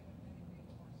frame and maybe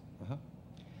reinforcement.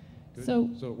 Good.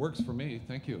 So it works for me.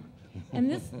 Thank you. And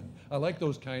this... I like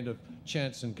those kind of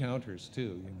chance encounters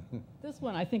too. You know? This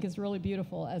one I think is really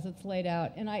beautiful as it's laid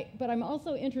out. But I'm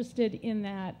also interested in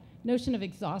that notion of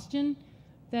exhaustion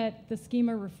that the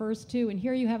schema refers to. And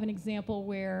here you have an example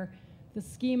where the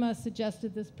schema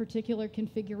suggested this particular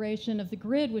configuration of the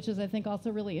grid, which is, I think, also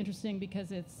really interesting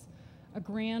because it's a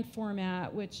grand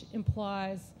format, which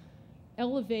implies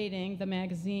elevating the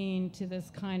magazine to this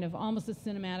kind of almost a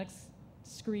cinematic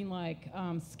screen-like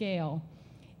scale.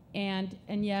 And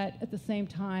yet, at the same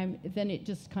time, then it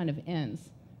just kind of ends,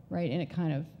 right? And it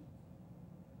kind of...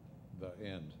 The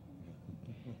end.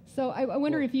 So I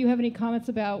wonder if you have any comments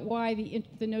about why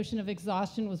the notion of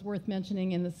exhaustion was worth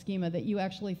mentioning in the schema, that you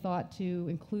actually thought to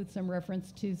include some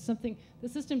reference to something, the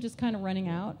system just kind of running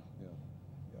out?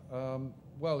 Yeah.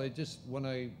 Well, it just, when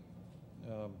I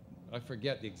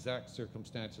forget the exact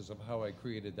circumstances of how I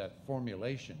created that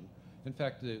formulation. In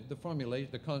fact,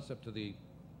 the concept of the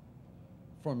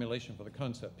formulation for the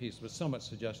concept piece was somewhat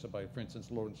suggested by, for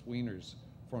instance, Lawrence Wiener's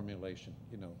formulation,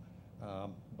 you know.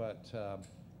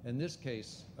 In this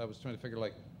case, I was trying to figure,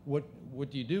 like, what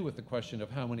do you do with the question of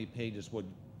how many pages would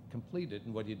complete it,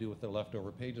 and what do you do with the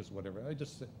leftover pages, whatever.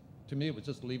 To me, it was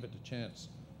just leave it to chance.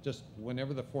 Just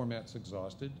whenever the format's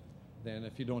exhausted, then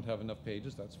if you don't have enough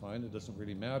pages, that's fine. It doesn't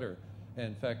really matter. And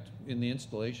in fact, in the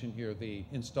installation here, the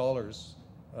installers,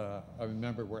 I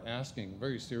remember, were asking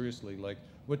very seriously, like,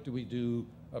 what do we do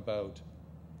about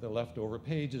the leftover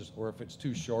pages, or if it's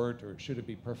too short, or should it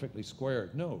be perfectly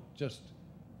squared? No, just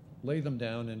lay them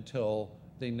down until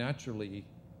they naturally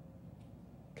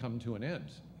come to an end,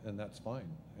 and that's fine.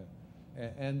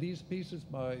 And these pieces,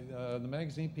 the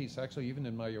magazine piece, actually, even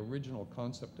in my original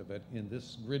concept of it, in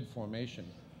this grid formation,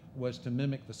 was to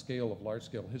mimic the scale of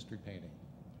large-scale history painting.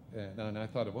 And I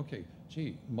thought of, okay,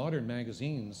 gee, modern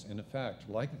magazines, in effect,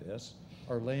 like this,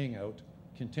 are laying out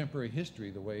contemporary history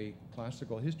the way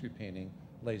classical history painting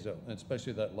lays out, and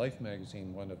especially that Life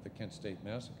magazine one of the Kent State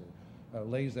Massacre,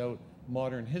 lays out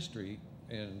modern history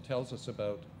and tells us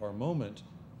about our moment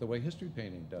the way history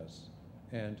painting does.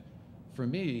 And for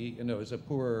me, you know, as a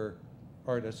poor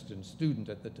artist and student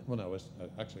at the well, no, I was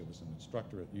actually I was an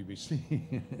instructor at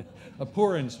UBC, a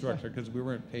poor instructor because we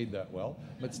weren't paid that well,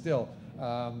 but still,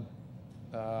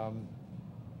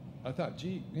 I thought,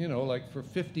 gee, you know, like for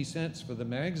 50 cents for the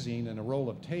magazine and a roll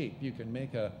of tape, you can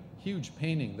make a huge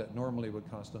painting that normally would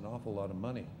cost an awful lot of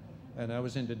money. And I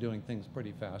was into doing things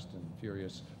pretty fast and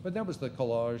furious. But that was the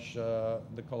collage,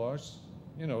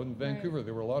 you know, in Vancouver, right.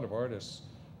 There were a lot of artists,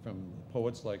 from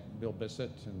poets like Bill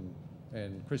Bissett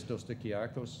and Christos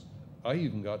Dikiakos. I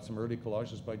even got some early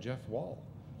collages by Jeff Wall.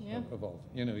 Yeah.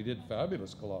 You know, he did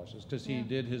fabulous collages, because he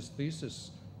did his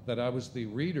thesis, that I was the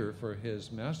reader for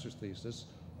his master's thesis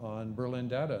on Berlin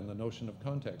data and the notion of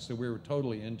context. So we were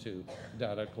totally into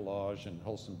data collage, and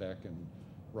Hulsenbeck and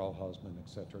Raoul Hausmann,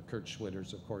 etc. Kurt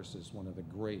Schwitters, of course, is one of the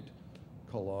great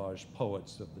collage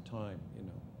poets of the time, you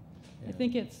know. I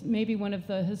think it's maybe one of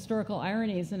the historical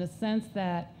ironies, in a sense,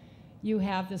 that you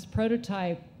have this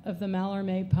prototype of the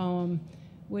Mallarmé poem,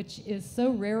 which is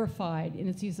so rarefied in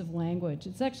its use of language.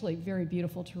 It's actually very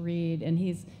beautiful to read, and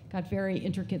he's got very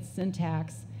intricate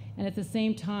syntax. And at the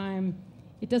same time,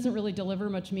 it doesn't really deliver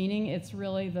much meaning. It's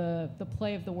really the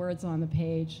play of the words on the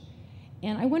page.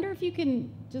 And I wonder if you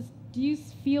can just, do you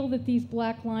feel that these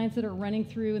black lines that are running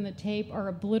through in the tape are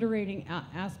obliterating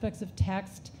aspects of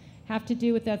text, have to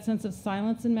do with that sense of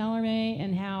silence in Mallarmé,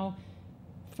 and how,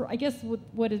 I guess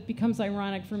what it becomes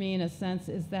ironic for me in a sense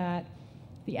is that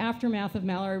the aftermath of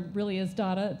Mallarmé really is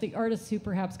Dada. The artists who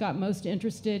perhaps got most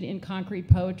interested in concrete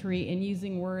poetry and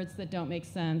using words that don't make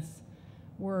sense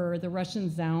were the Russian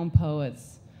Zaum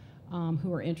poets, who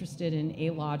were interested in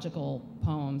illogical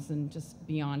poems and just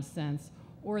beyond sense,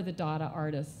 or the Dada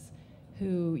artists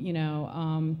who, you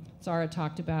know, Zara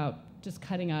talked about just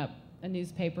cutting up a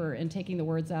newspaper and taking the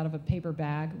words out of a paper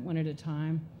bag one at a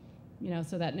time, you know,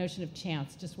 so that notion of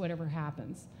chance, just whatever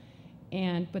happens.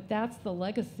 But that's the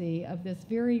legacy of this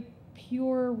very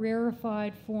pure,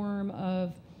 rarefied form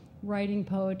of writing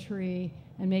poetry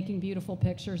and making beautiful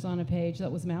pictures on a page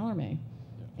that was Mallarmé.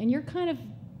 And you're kind of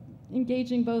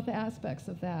engaging both aspects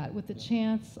of that, with the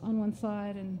chance on one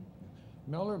side and...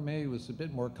 Mallarmé was a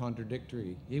bit more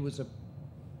contradictory. He was a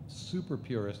super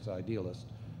purist idealist,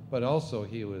 but also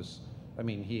he was, I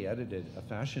mean, he edited a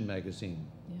fashion magazine.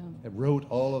 Yeah. And wrote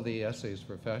all of the essays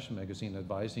for a fashion magazine,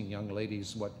 advising young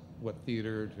ladies what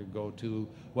theater to go to,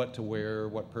 what to wear,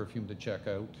 what perfume to check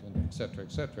out, and et cetera,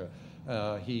 et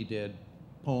cetera. He did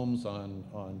poems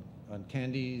on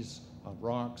candies, on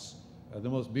rocks. The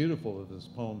most beautiful of his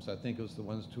poems, I think, was the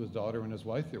ones to his daughter and his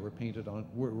wife that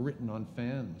were written on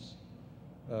fans,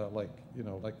 like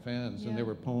fans. Yeah. And there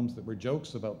were poems that were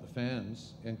jokes about the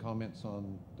fans and comments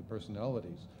on the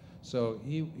personalities. So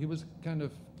he was kind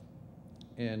of,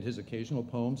 and his occasional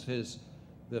poems,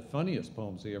 the funniest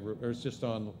poems he ever, or it's just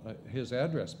on his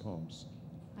address poems.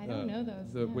 I don't know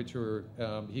those. Which were,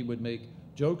 he would make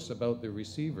jokes about the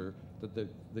receiver, that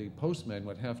the postman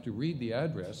would have to read the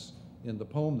address in the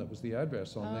poem that was the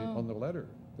address on the letter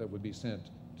that would be sent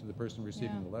to the person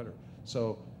receiving Yeah. the letter.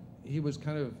 So he was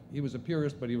a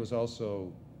purist, but he was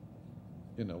also,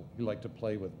 you know, he liked to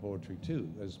play with poetry too,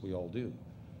 as we all do.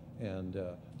 And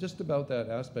just about that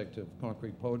aspect of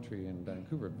concrete poetry in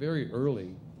Vancouver, very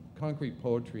early, concrete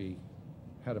poetry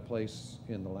had a place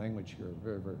in the language here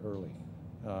very, very early.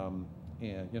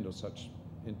 And, you know, such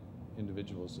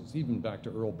individuals as even back to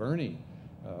Earl Burney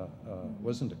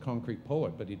wasn't a concrete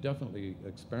poet, but he definitely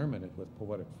experimented with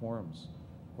poetic forms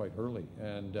quite early.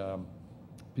 And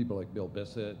people like Bill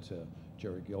Bissett,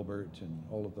 Jerry Gilbert, and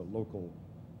all of the local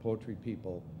poetry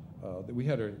people. We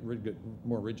had a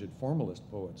more rigid formalist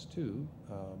poets too,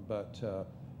 but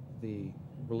the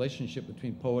relationship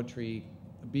between poetry,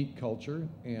 beat culture,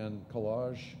 and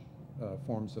collage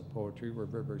forms of poetry were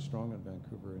very, very strong in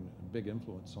Vancouver, and a big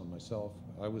influence on myself.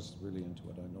 I was really into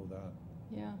it, I know that.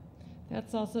 Yeah,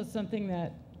 that's also something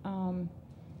that,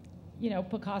 you know,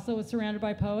 Picasso was surrounded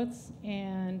by poets,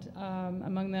 and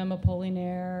among them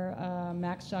Apollinaire,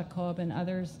 Max Jacob, and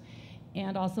others,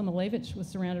 and also Malevich was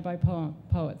surrounded by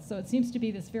poets. So it seems to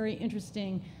be this very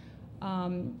interesting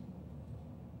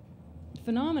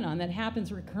phenomenon that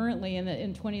happens recurrently in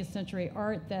 20th century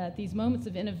art, that these moments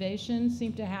of innovation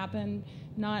seem to happen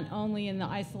not only in the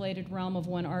isolated realm of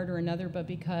one art or another, but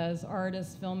because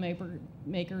artists,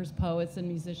 filmmakers, poets, and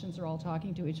musicians are all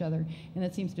talking to each other. And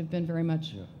that seems to have been very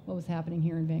much what was happening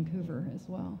here in Vancouver as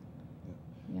well.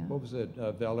 Yeah. What was it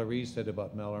Valéry said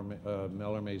about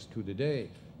Mallarmé's coup d'idée?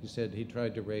 He said he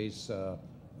tried to raise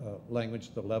language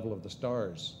to the level of the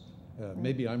stars.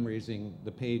 Maybe I'm raising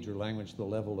the page or language to the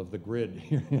level of the grid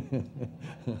here,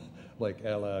 like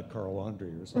a la Carl Andre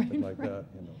or something like that.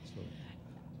 You know, so.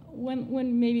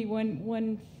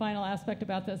 One final aspect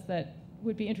about this that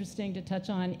would be interesting to touch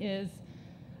on is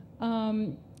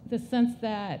the sense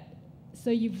that, so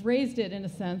you've raised it in a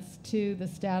sense to the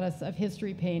status of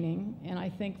history painting, and I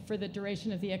think for the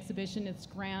duration of the exhibition it's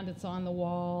grand, it's on the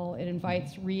wall, it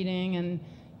invites reading, and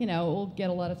you know, it will get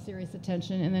a lot of serious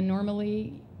attention. And then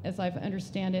normally, as I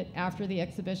understand it, after the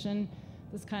exhibition,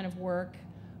 this kind of work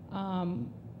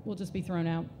will just be thrown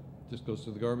out. Just goes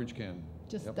to the garbage can.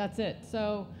 Just that's it.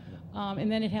 So,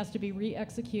 and then it has to be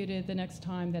re-executed the next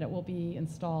time that it will be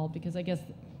installed, because I guess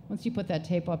once you put that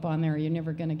tape up on there, you're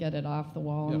never going to get it off the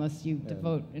wall unless you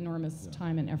devote enormous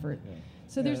time and effort.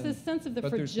 So there's this sense of the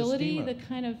fragility, the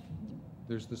kind of...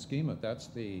 There's the schema. That's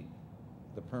the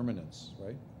permanence,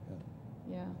 right?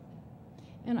 Yeah.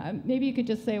 And maybe you could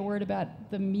just say a word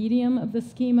about the medium of the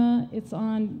schema. It's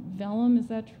on vellum, is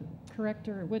that correct?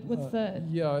 Or what's the...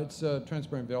 Yeah, it's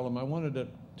transparent vellum. I wanted it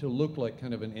to look like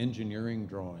kind of an engineering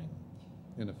drawing,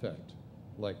 in effect,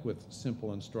 like with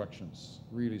simple instructions,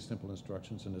 really simple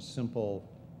instructions, and a simple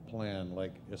plan,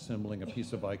 like assembling a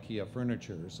piece of IKEA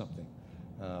furniture or something,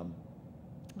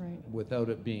 without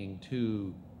it being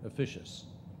too officious.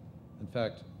 In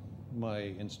fact, my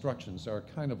instructions are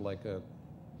kind of like a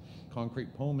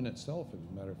concrete poem in itself, as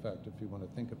a matter of fact, if you want to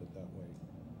think of it that way.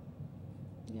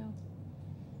 Yeah.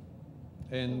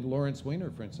 And Lawrence Weiner,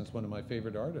 for instance, one of my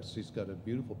favorite artists, he's got a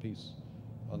beautiful piece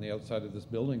on the outside of this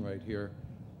building right here.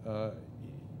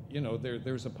 You know,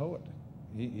 there's a poet.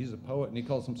 He's a poet, and he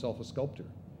calls himself a sculptor.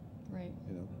 Right.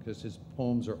 You know, because his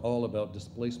poems are all about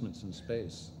displacements in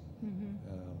space.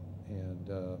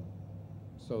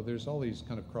 So there's all these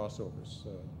kind of crossovers.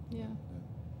 Yeah.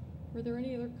 Were there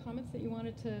any other comments that you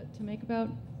wanted to make about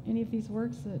any of these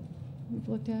works that we've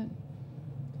looked at?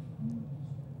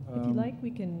 If you'd like,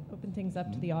 we can open things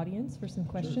up to the audience for some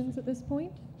questions at this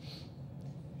point.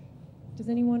 Does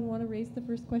anyone want to raise the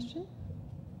first question?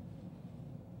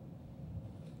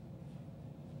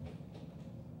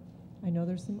 I know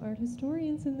there's some art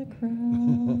historians in the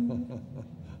crowd.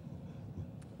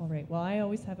 All right, well, I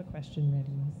always have a question ready.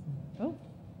 So.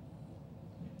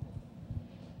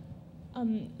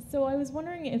 So I was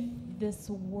wondering if this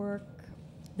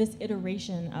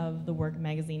iteration of the Work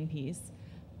magazine piece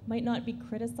might not be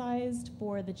criticized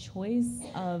for the choice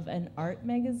of an art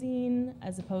magazine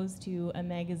as opposed to a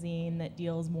magazine that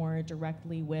deals more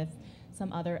directly with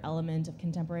some other element of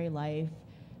contemporary life,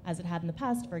 as it had in the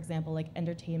past, for example, like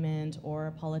entertainment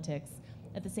or politics.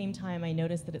 At the same time, I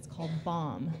noticed that it's called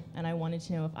Bomb, and I wanted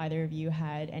to know if either of you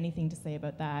had anything to say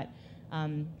about that,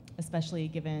 especially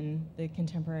given the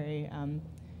contemporary,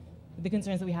 the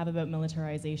concerns that we have about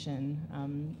militarization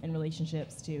and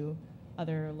relationships to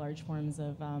other large forms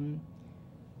of,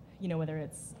 you know, whether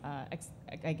it's,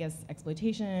 I guess,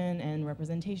 exploitation and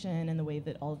representation, and the way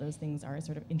that all of those things are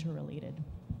sort of interrelated.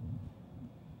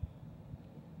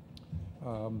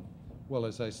 Well,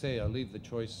 as I say, I leave the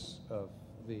choice of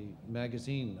the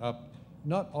magazine up,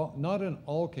 not in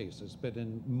all cases, but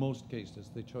in most cases,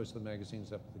 the choice of the magazine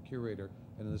is up to the curator,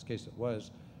 and in this case it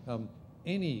was.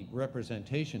 Any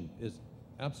representation is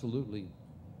absolutely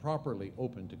properly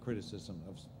open to criticism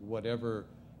of whatever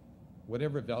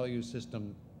value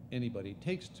system anybody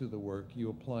takes to the work, you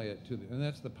apply it to and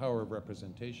that's the power of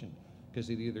representation, because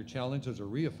it either challenges or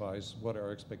reifies what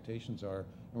our expectations are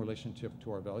in relationship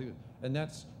to our value. And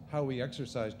that's how we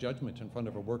exercise judgment in front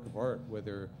of a work of art,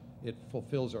 whether it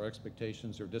fulfills our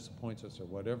expectations or disappoints us or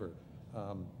whatever.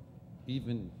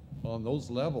 Even on those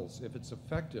levels, if it's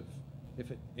effective, if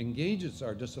it engages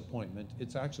our disappointment,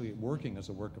 it's actually working as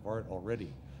a work of art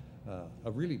already.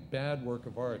 A really bad work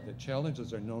of art that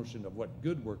challenges our notion of what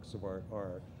good works of art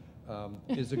are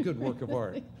is a good work of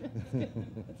art. That's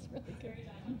really good.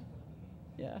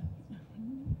 Yeah.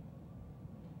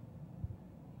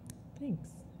 Thanks.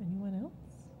 Anyone else?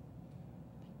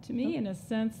 To me, in a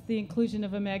sense, the inclusion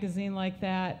of a magazine like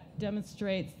that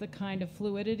demonstrates the kind of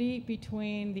fluidity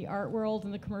between the art world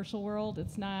and the commercial world.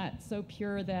 It's not so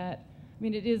pure that, I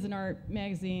mean, it is an art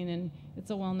magazine and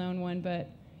it's a well-known one,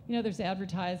 but you know, there's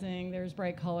advertising, there's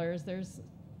bright colors, there's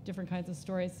different kinds of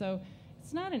stories. So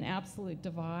it's not an absolute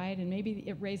divide, and maybe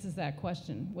it raises that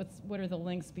question. What are the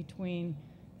links between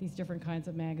these different kinds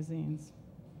of magazines?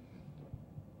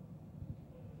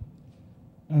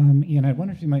 Ian, I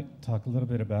wonder if you might talk a little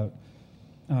bit about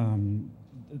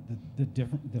the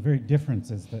very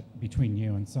differences between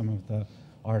you and some of the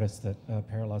artists that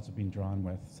parallels have been drawn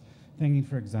with. Thinking,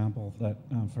 for example, that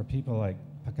for people like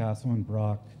Picasso and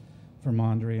Braque, for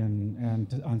Mondrian,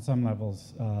 and on some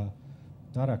levels,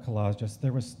 Dada collage,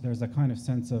 there's a kind of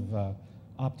sense of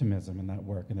optimism in that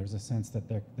work, and there's a sense that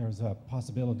there's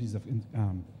possibilities of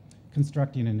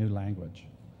constructing a new language,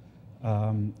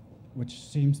 which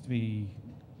seems to be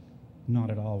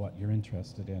not at all what you're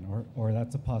interested in, or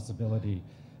that's a possibility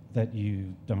that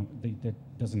that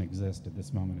doesn't exist at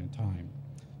this moment in time.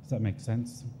 Does that make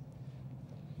sense?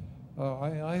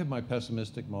 I have my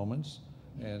pessimistic moments,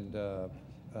 and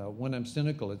when I'm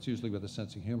cynical, it's usually with a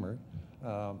sense of humor.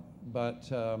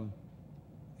 But I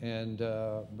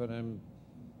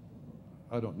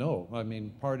don't know. I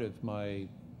mean, part of my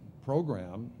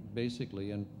program,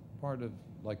 basically, and part of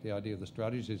like the idea of the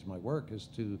strategies of my work is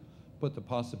to put the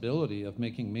possibility of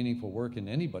making meaningful work in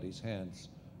anybody's hands.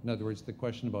 In other words, the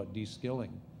question about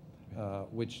de-skilling,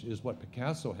 which is what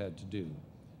Picasso had to do.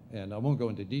 And I won't go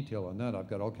into detail on that. I've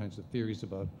got all kinds of theories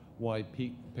about why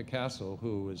Picasso,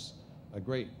 who was a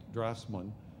great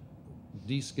draftsman,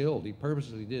 de-skilled. He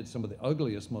purposely did some of the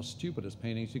ugliest, most stupidest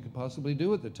paintings you could possibly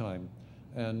do at the time.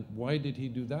 And why did he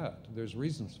do that? There's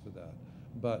reasons for that.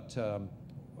 But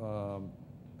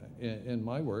in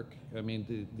my work, I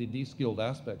mean, the de-skilled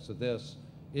aspects of this,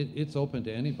 it's open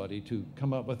to anybody to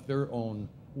come up with their own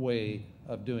way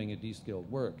of doing a de-skilled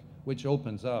work, which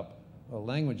opens up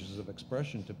languages of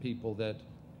expression to people that,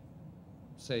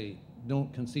 say,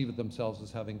 don't conceive of themselves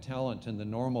as having talent in the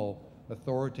normal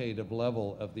authoritative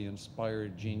level of the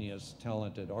inspired, genius,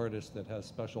 talented artist that has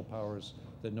special powers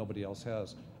that nobody else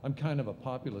has. I'm kind of a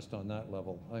populist on that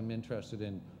level. I'm interested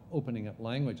in opening up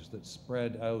languages that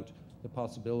spread out the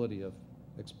possibility of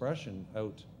expression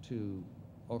out to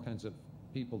all kinds of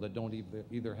people that don't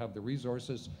either have the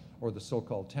resources or the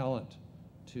so-called talent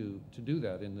to do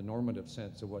that in the normative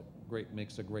sense of what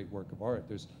makes a great work of art.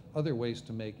 There's other ways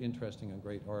to make interesting and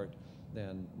great art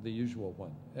than the usual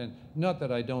one. And not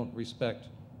that I don't respect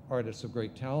artists of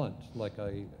great talent, like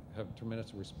I have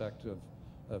tremendous respect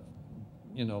of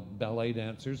you know, ballet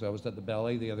dancers. I was at the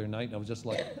ballet the other night and I was just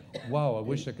like, wow, I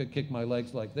wish I could kick my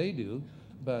legs like they do.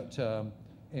 But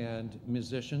and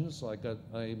musicians, like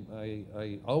I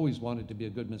always wanted to be a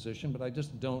good musician, but I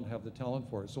just don't have the talent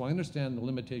for it. So I understand the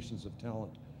limitations of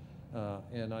talent,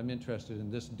 and I'm interested in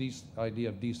this idea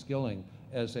of de-skilling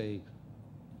as a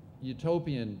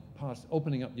utopian,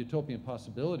 opening up utopian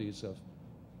possibilities of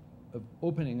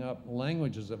opening up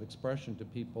languages of expression to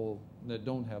people that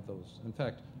don't have those. In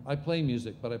fact, I play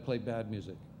music, but I play bad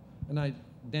music, and I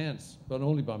dance, but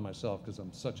only by myself because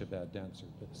I'm such a bad dancer.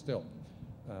 But still.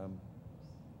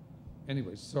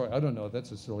 Anyways, sorry, I don't know.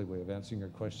 That's a silly way of answering your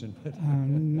question. But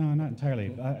no, not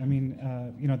entirely. I mean,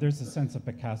 you know, there's a sense of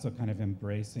Picasso kind of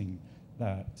embracing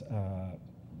that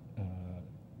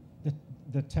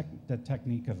the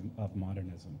technique of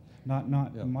modernism, not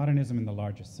yeah. modernism in the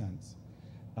largest sense,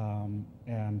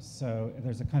 and so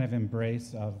there's a kind of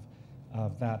embrace of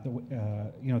that.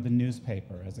 You know, the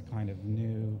newspaper as a kind of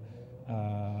new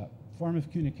form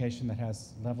of communication that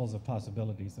has levels of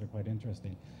possibilities that are quite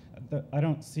interesting. I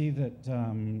don't see that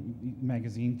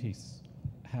magazine piece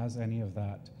has any of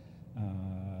that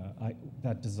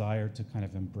that desire to kind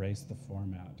of embrace the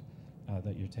format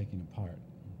that you're taking apart.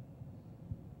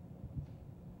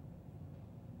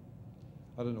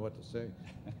 I don't know what to say.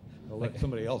 I'll let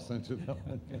somebody else answer that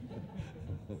one.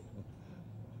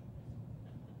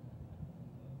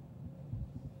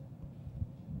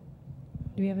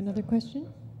 Do we have another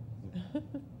question?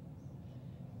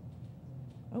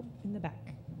 Oh, in the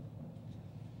back.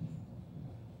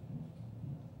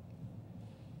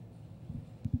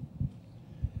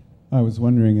 I was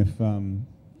wondering if,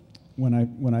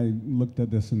 when I looked at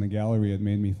this in the gallery, it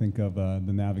made me think of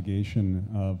the navigation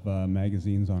of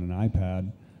magazines on an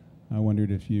iPad. I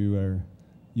wondered if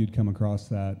you'd come across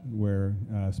that, where,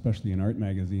 especially in art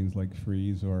magazines like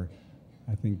Frieze, or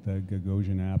I think the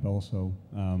Gagosian app also,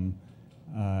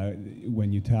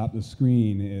 when you tap the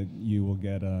screen, you will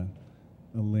get a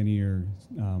linear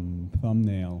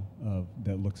thumbnail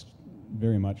that looks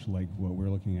very much like what we're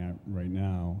looking at right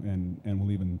now, and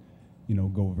will even,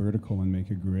 go vertical and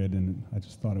make a grid. And I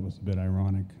just thought it was a bit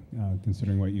ironic,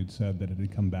 considering what you'd said, that it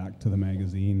had come back to the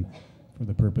magazine for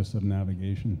the purpose of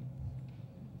navigation.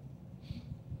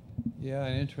 Yeah,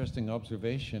 an interesting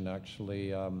observation,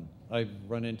 actually. I've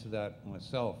run into that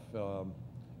myself. On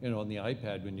the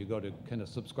iPad, when you go to kind of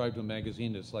subscribe to a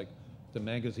magazine, it's like the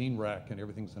magazine rack and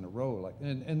everything's in a row.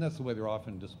 And that's the way they're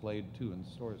often displayed, too, in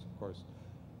stores, of course.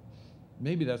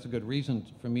 Maybe that's a good reason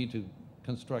for me to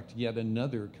construct yet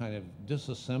another kind of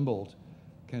disassembled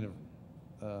kind of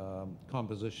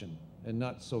composition, and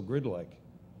not so grid-like.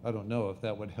 I don't know if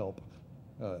that would help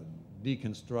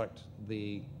deconstruct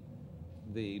the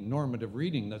normative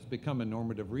reading that's become a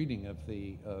normative reading of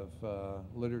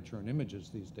literature and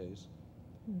images these days.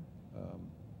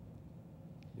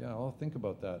 Yeah, I'll think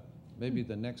about that. Maybe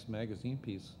the next magazine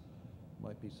piece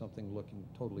might be something looking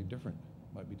totally different.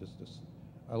 Might be just this.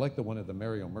 I like the one of the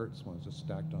Mario Mertz ones just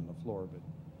stacked on the floor, but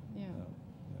Yeah.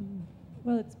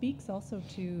 Well, it speaks also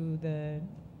to the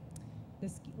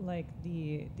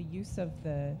use of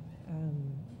the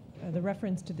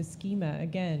reference to the schema,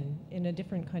 again, in a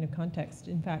different kind of context.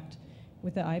 In fact,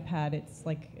 with the iPad, it's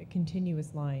like a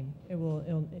continuous line.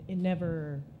 It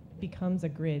never becomes a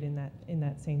grid in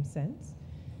that same sense.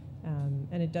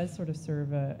 And it does sort of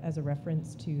serve as a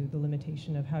reference to the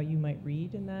limitation of how you might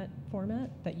read in that format,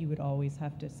 that you would always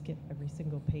have to skip every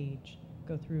single page,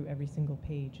 go through every single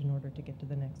page in order to get to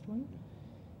the next one.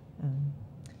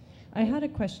 I had a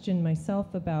question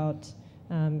myself about,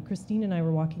 Christine and I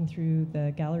were walking through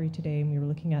the gallery today, and we were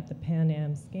looking at the Pan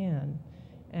Am scan.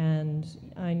 And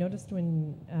I noticed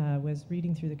when I was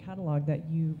reading through the catalog that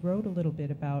you wrote a little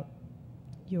bit about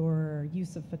your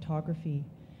use of photography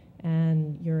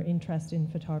and your interest in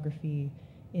photography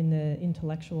in the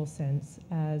intellectual sense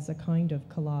as a kind of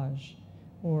collage,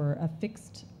 or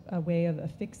a way of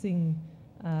affixing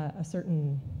a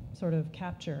certain sort of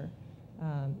capture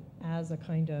as a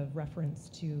kind of reference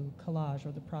to collage,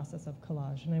 or the process of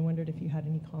collage. And I wondered if you had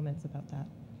any comments about that.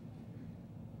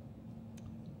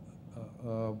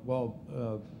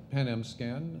 Pan Am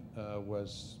scan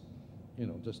was,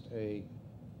 just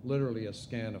literally a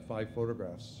scan of 5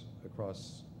 photographs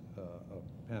across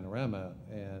a panorama,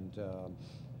 and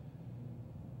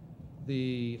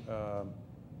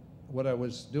what I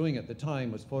was doing at the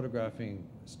time was photographing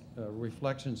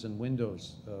reflections in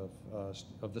windows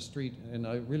of the street, and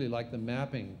I really like the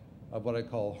mapping of what I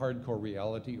call hardcore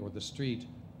reality, or the street,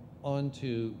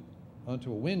 onto a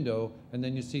window, and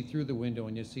then you see through the window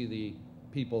and you see the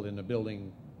people in the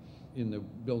building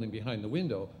behind the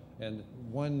window, and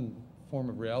one form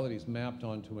of reality is mapped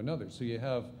onto another. So you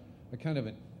have a kind of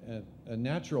a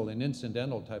natural and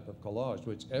incidental type of collage,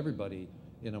 which everybody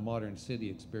in a modern city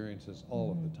experiences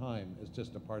all of the time. It's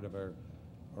just a part of our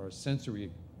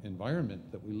sensory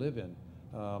environment that we live in.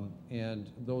 And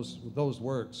those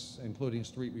works, including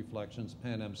Street Reflections,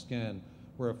 Pan Am Scan,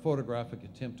 were a photographic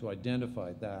attempt to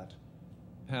identify that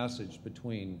passage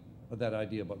between that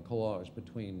idea about collage,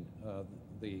 between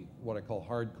what I call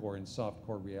hardcore and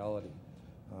softcore reality.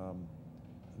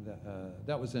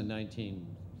 That was in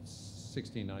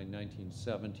 1969,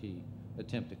 1970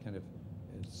 attempt to kind of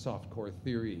softcore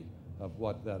theory of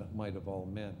what that might have all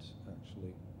meant,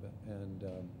 actually. And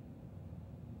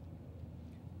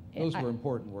those were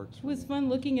important works. It was fun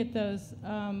looking at those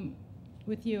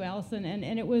with you, Allison,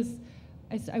 and it was,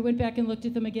 I went back and looked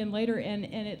at them again later, and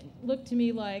it looked to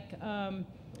me like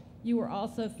you were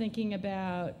also thinking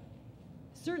about,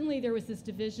 certainly there was this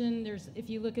division. If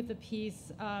you look at the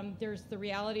piece, there's the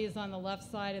reality is on the left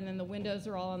side, and then the windows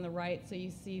are all on the right, so you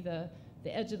see the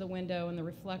edge of the window and the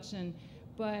reflection.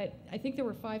 But I think there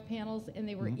were 5 panels, and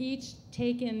they were each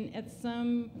taken at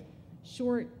some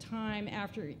short time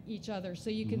after each other. So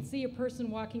you can see a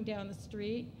person walking down the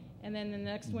street, and then the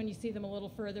next one you see them a little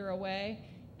further away,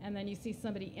 and then you see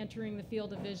somebody entering the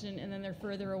field of vision, and then they're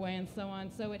further away, and so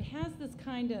on. So it has this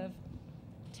kind of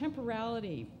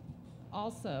temporality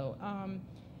also.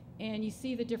 And you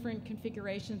see the different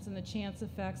configurations and the chance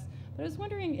effects. But I was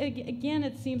wondering, again,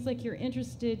 it seems like you're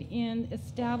interested in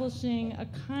establishing a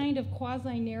kind of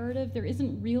quasi-narrative. There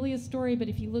isn't really a story, but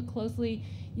if you look closely,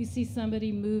 you see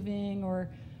somebody moving or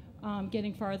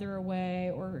getting farther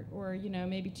away, or you know,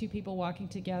 maybe two people walking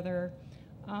together.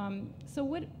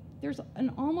 So there's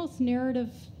an almost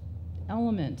narrative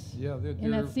element in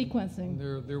that sequencing.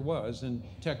 There was, and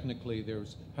technically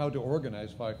there's how to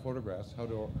organize 5 photographs, how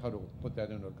to put that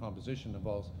into a composition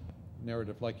involves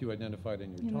narrative like you identified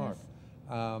in your talk.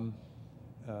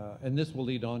 And this will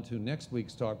lead on to next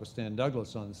week's talk with Stan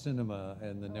Douglas on cinema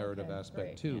and the narrative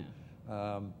aspect too.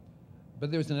 Yeah.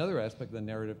 But there's another aspect of the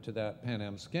narrative to that Pan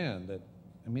Am scan that,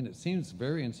 I mean, it seems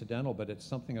very incidental, but it's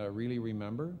something I really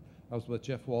remember. I was with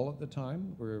Jeff Wall at the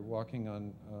time. We were walking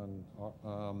on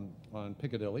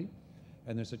Piccadilly,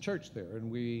 and there's a church there,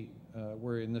 and we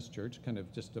were in this church, kind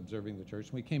of just observing the church.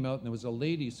 And we came out, and there was a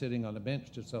lady sitting on a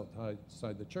bench just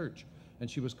outside the church, and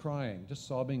she was crying, just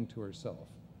sobbing to herself.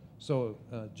 So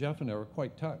Jeff and I were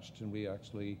quite touched, and we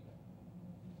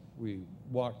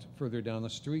walked further down the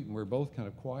street, and we were both kind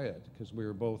of quiet because we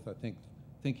were both, I think,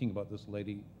 thinking about this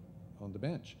lady on the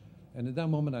bench. And at that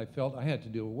moment, I felt I had to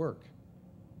do a work.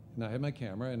 And I had my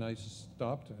camera, and I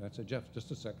stopped, and I said, Jeff, just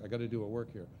a sec, I got to do a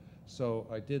work here. So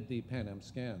I did the Pan Am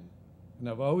scan. And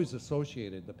I've always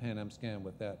associated the Pan Am scan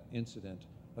with that incident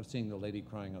of seeing the lady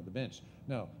crying on the bench.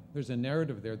 Now, there's a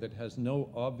narrative there that has no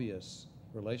obvious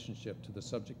relationship to the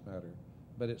subject matter,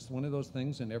 but it's one of those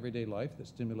things in everyday life that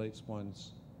stimulates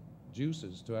one's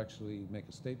juices to actually make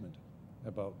a statement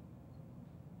about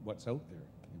what's out there.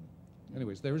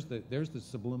 Anyways, there's the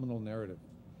subliminal narrative.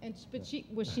 And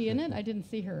was she in it? I didn't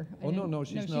see her. No,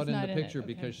 she's not in the picture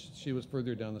because she was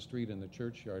further down the street in the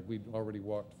churchyard. We'd already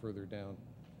walked further down,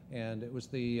 and it was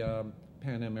the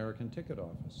Pan American ticket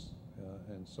office,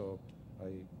 and so I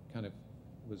kind of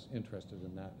was interested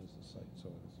in that as a site. So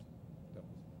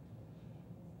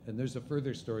and there's a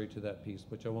further story to that piece,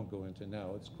 which I won't go into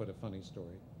now. It's quite a funny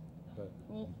story, but.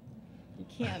 Well, you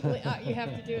can't. You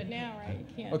have to do it now, right? You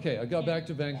can't. Okay, I got back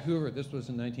to Vancouver. This was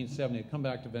in 1970. I come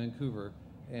back to Vancouver.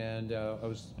 And I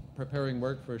was preparing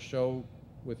work for a show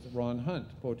with Ron Hunt,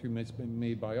 Poetry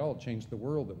Made by All, Changed the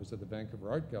World, that was at the Vancouver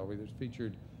Art Gallery that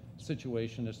featured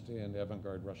situationist and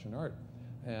avant-garde Russian art.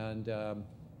 And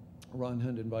Ron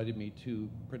Hunt invited me to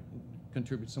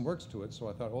contribute some works to it, so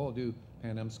I thought, oh, I'll do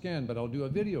Pan Am Scan, but I'll do a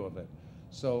video of it.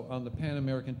 So on the Pan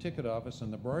American ticket office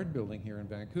in the Brard building here in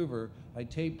Vancouver, I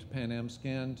taped Pan Am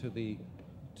Scan to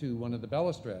one of the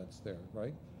balustrades there,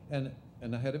 right? And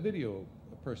I had a video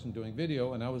person doing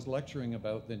video, and I was lecturing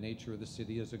about the nature of the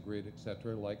city as a grid,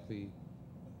 etc., like the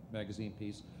magazine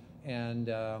piece. And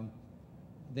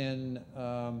then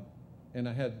I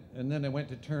went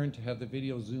to turn to have the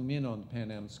video zoom in on the Pan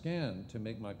Am scan to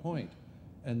make my point.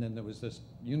 And then there was this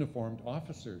uniformed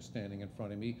officer standing in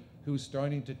front of me who's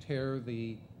starting to tear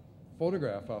the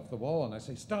photograph off the wall, and I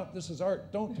say, stop, this is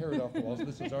art, don't tear it off the walls,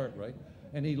 this is art, right?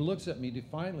 And he looks at me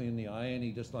defiantly in the eye, and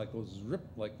he just like goes rip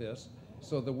like this.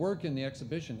 So the work in the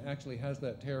exhibition actually has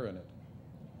that tear in it,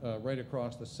 right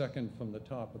across the second from the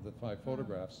top of the 5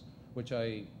 photographs, which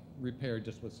I repaired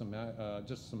just with some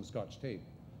Scotch tape.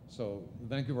 So the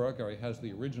Vancouver Art Gallery has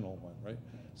the original one, right?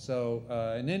 So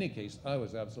in any case, I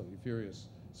was absolutely furious.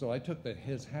 So I took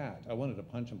his hat. I wanted to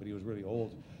punch him, but he was really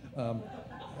old,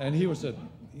 and he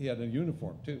had a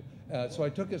uniform too. So I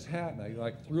took his hat and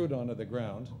I threw it onto the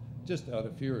ground, just out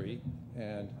of fury.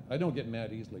 And I don't get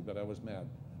mad easily, but I was mad.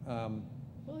 Well,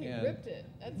 he ripped it.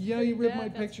 He ripped my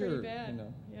picture. Bad. You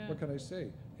know, yeah. What can I say?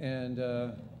 And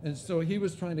so he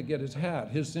was trying to get his hat,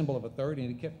 his symbol of authority,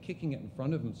 and he kept kicking it in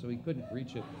front of him, so he couldn't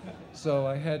reach it. So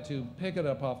I had to pick it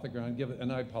up off the ground, give it,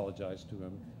 and I apologized to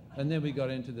him. And then we got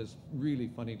into this really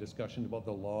funny discussion about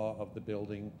the law of the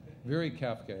building, very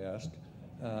Kafkaesque.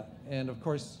 And of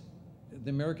course,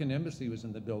 the American embassy was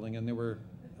in the building, and there were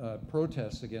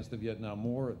protests against the Vietnam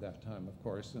War at that time, of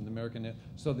course, and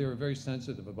so they were very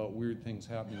sensitive about weird things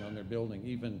happening on their building.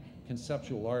 Even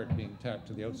conceptual art being tacked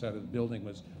to the outside of the building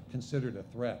was considered a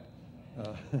threat.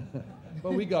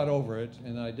 But we got over it,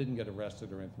 and I didn't get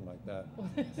arrested or anything like that.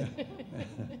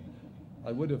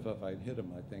 I would have if I'd hit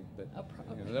him, I think, but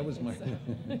that was my.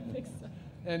 I think so.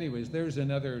 Anyways, there's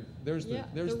the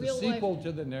sequel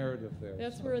to the narrative there.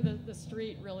 That's where the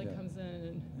street really comes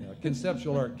in. And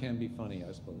conceptual art can be funny,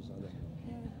 I suppose,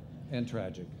 and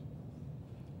tragic.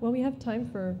 Well, we have time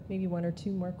for maybe 1 or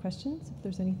 2 more questions, if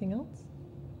there's anything else.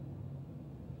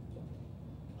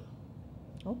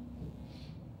 Oh.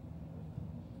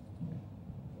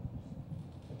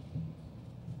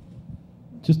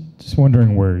 Just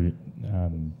wondering where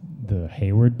the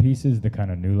Hayward pieces, the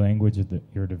kind of new language that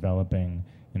you're developing,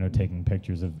 taking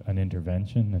pictures of an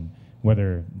intervention, and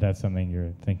whether that's something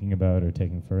you're thinking about or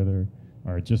taking further,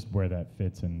 or just where that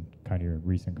fits in kind of your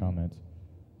recent comments.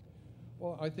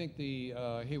 Well, I think the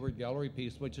Hayward Gallery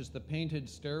piece, which is the painted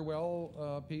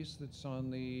stairwell piece that's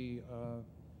on the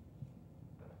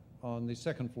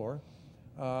second floor,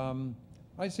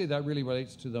 I'd say that really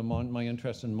relates to my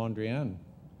interest in Mondrian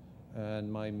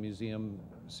and my museum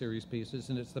series pieces,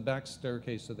 and it's the back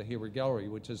staircase of the Hayward Gallery,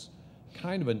 which is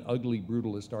kind of an ugly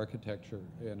brutalist architecture,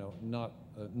 not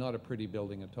a pretty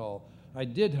building at all. I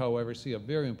did, however, see a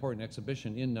very important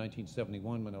exhibition in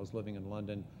 1971 when I was living in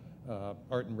London,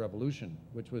 Art and Revolution,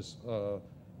 which was a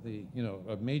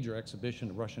major exhibition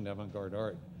of Russian avant-garde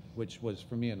art, which was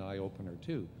for me an eye-opener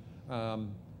too.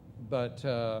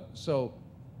 So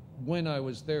when I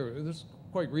was there, this is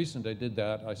quite recent. I did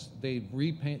that. They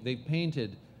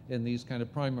painted in these kind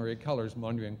of primary colors,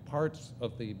 Mondrian, parts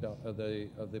of the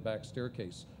back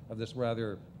staircase of this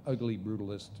rather ugly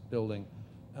brutalist building,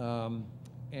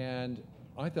 and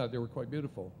I thought they were quite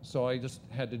beautiful. So I just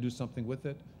had to do something with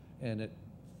it, and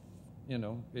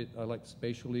I like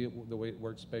spatially the way it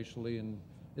works spatially, and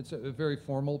it's a very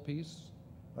formal piece.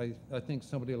 I think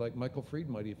somebody like Michael Fried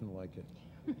might even like it.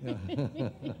 Yeah.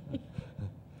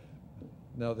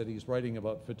 Now that he's writing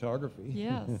about photography.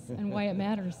 Yes, and why it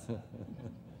matters.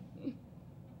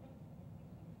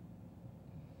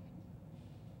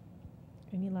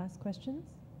 Any last questions?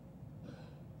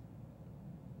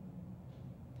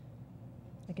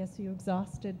 I guess you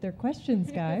exhausted their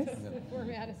questions, guys. The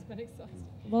format has been exhausted.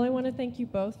 Well, I want to thank you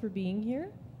both for being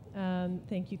here.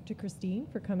 Thank you to Christine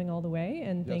for coming all the way,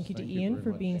 and thank you to Ian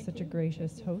for being such a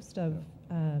gracious host of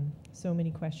so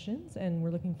many questions, and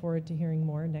we're looking forward to hearing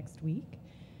more next week.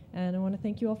 And I want to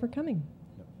thank you all for coming.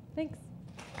 Thanks.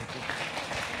 Thank you.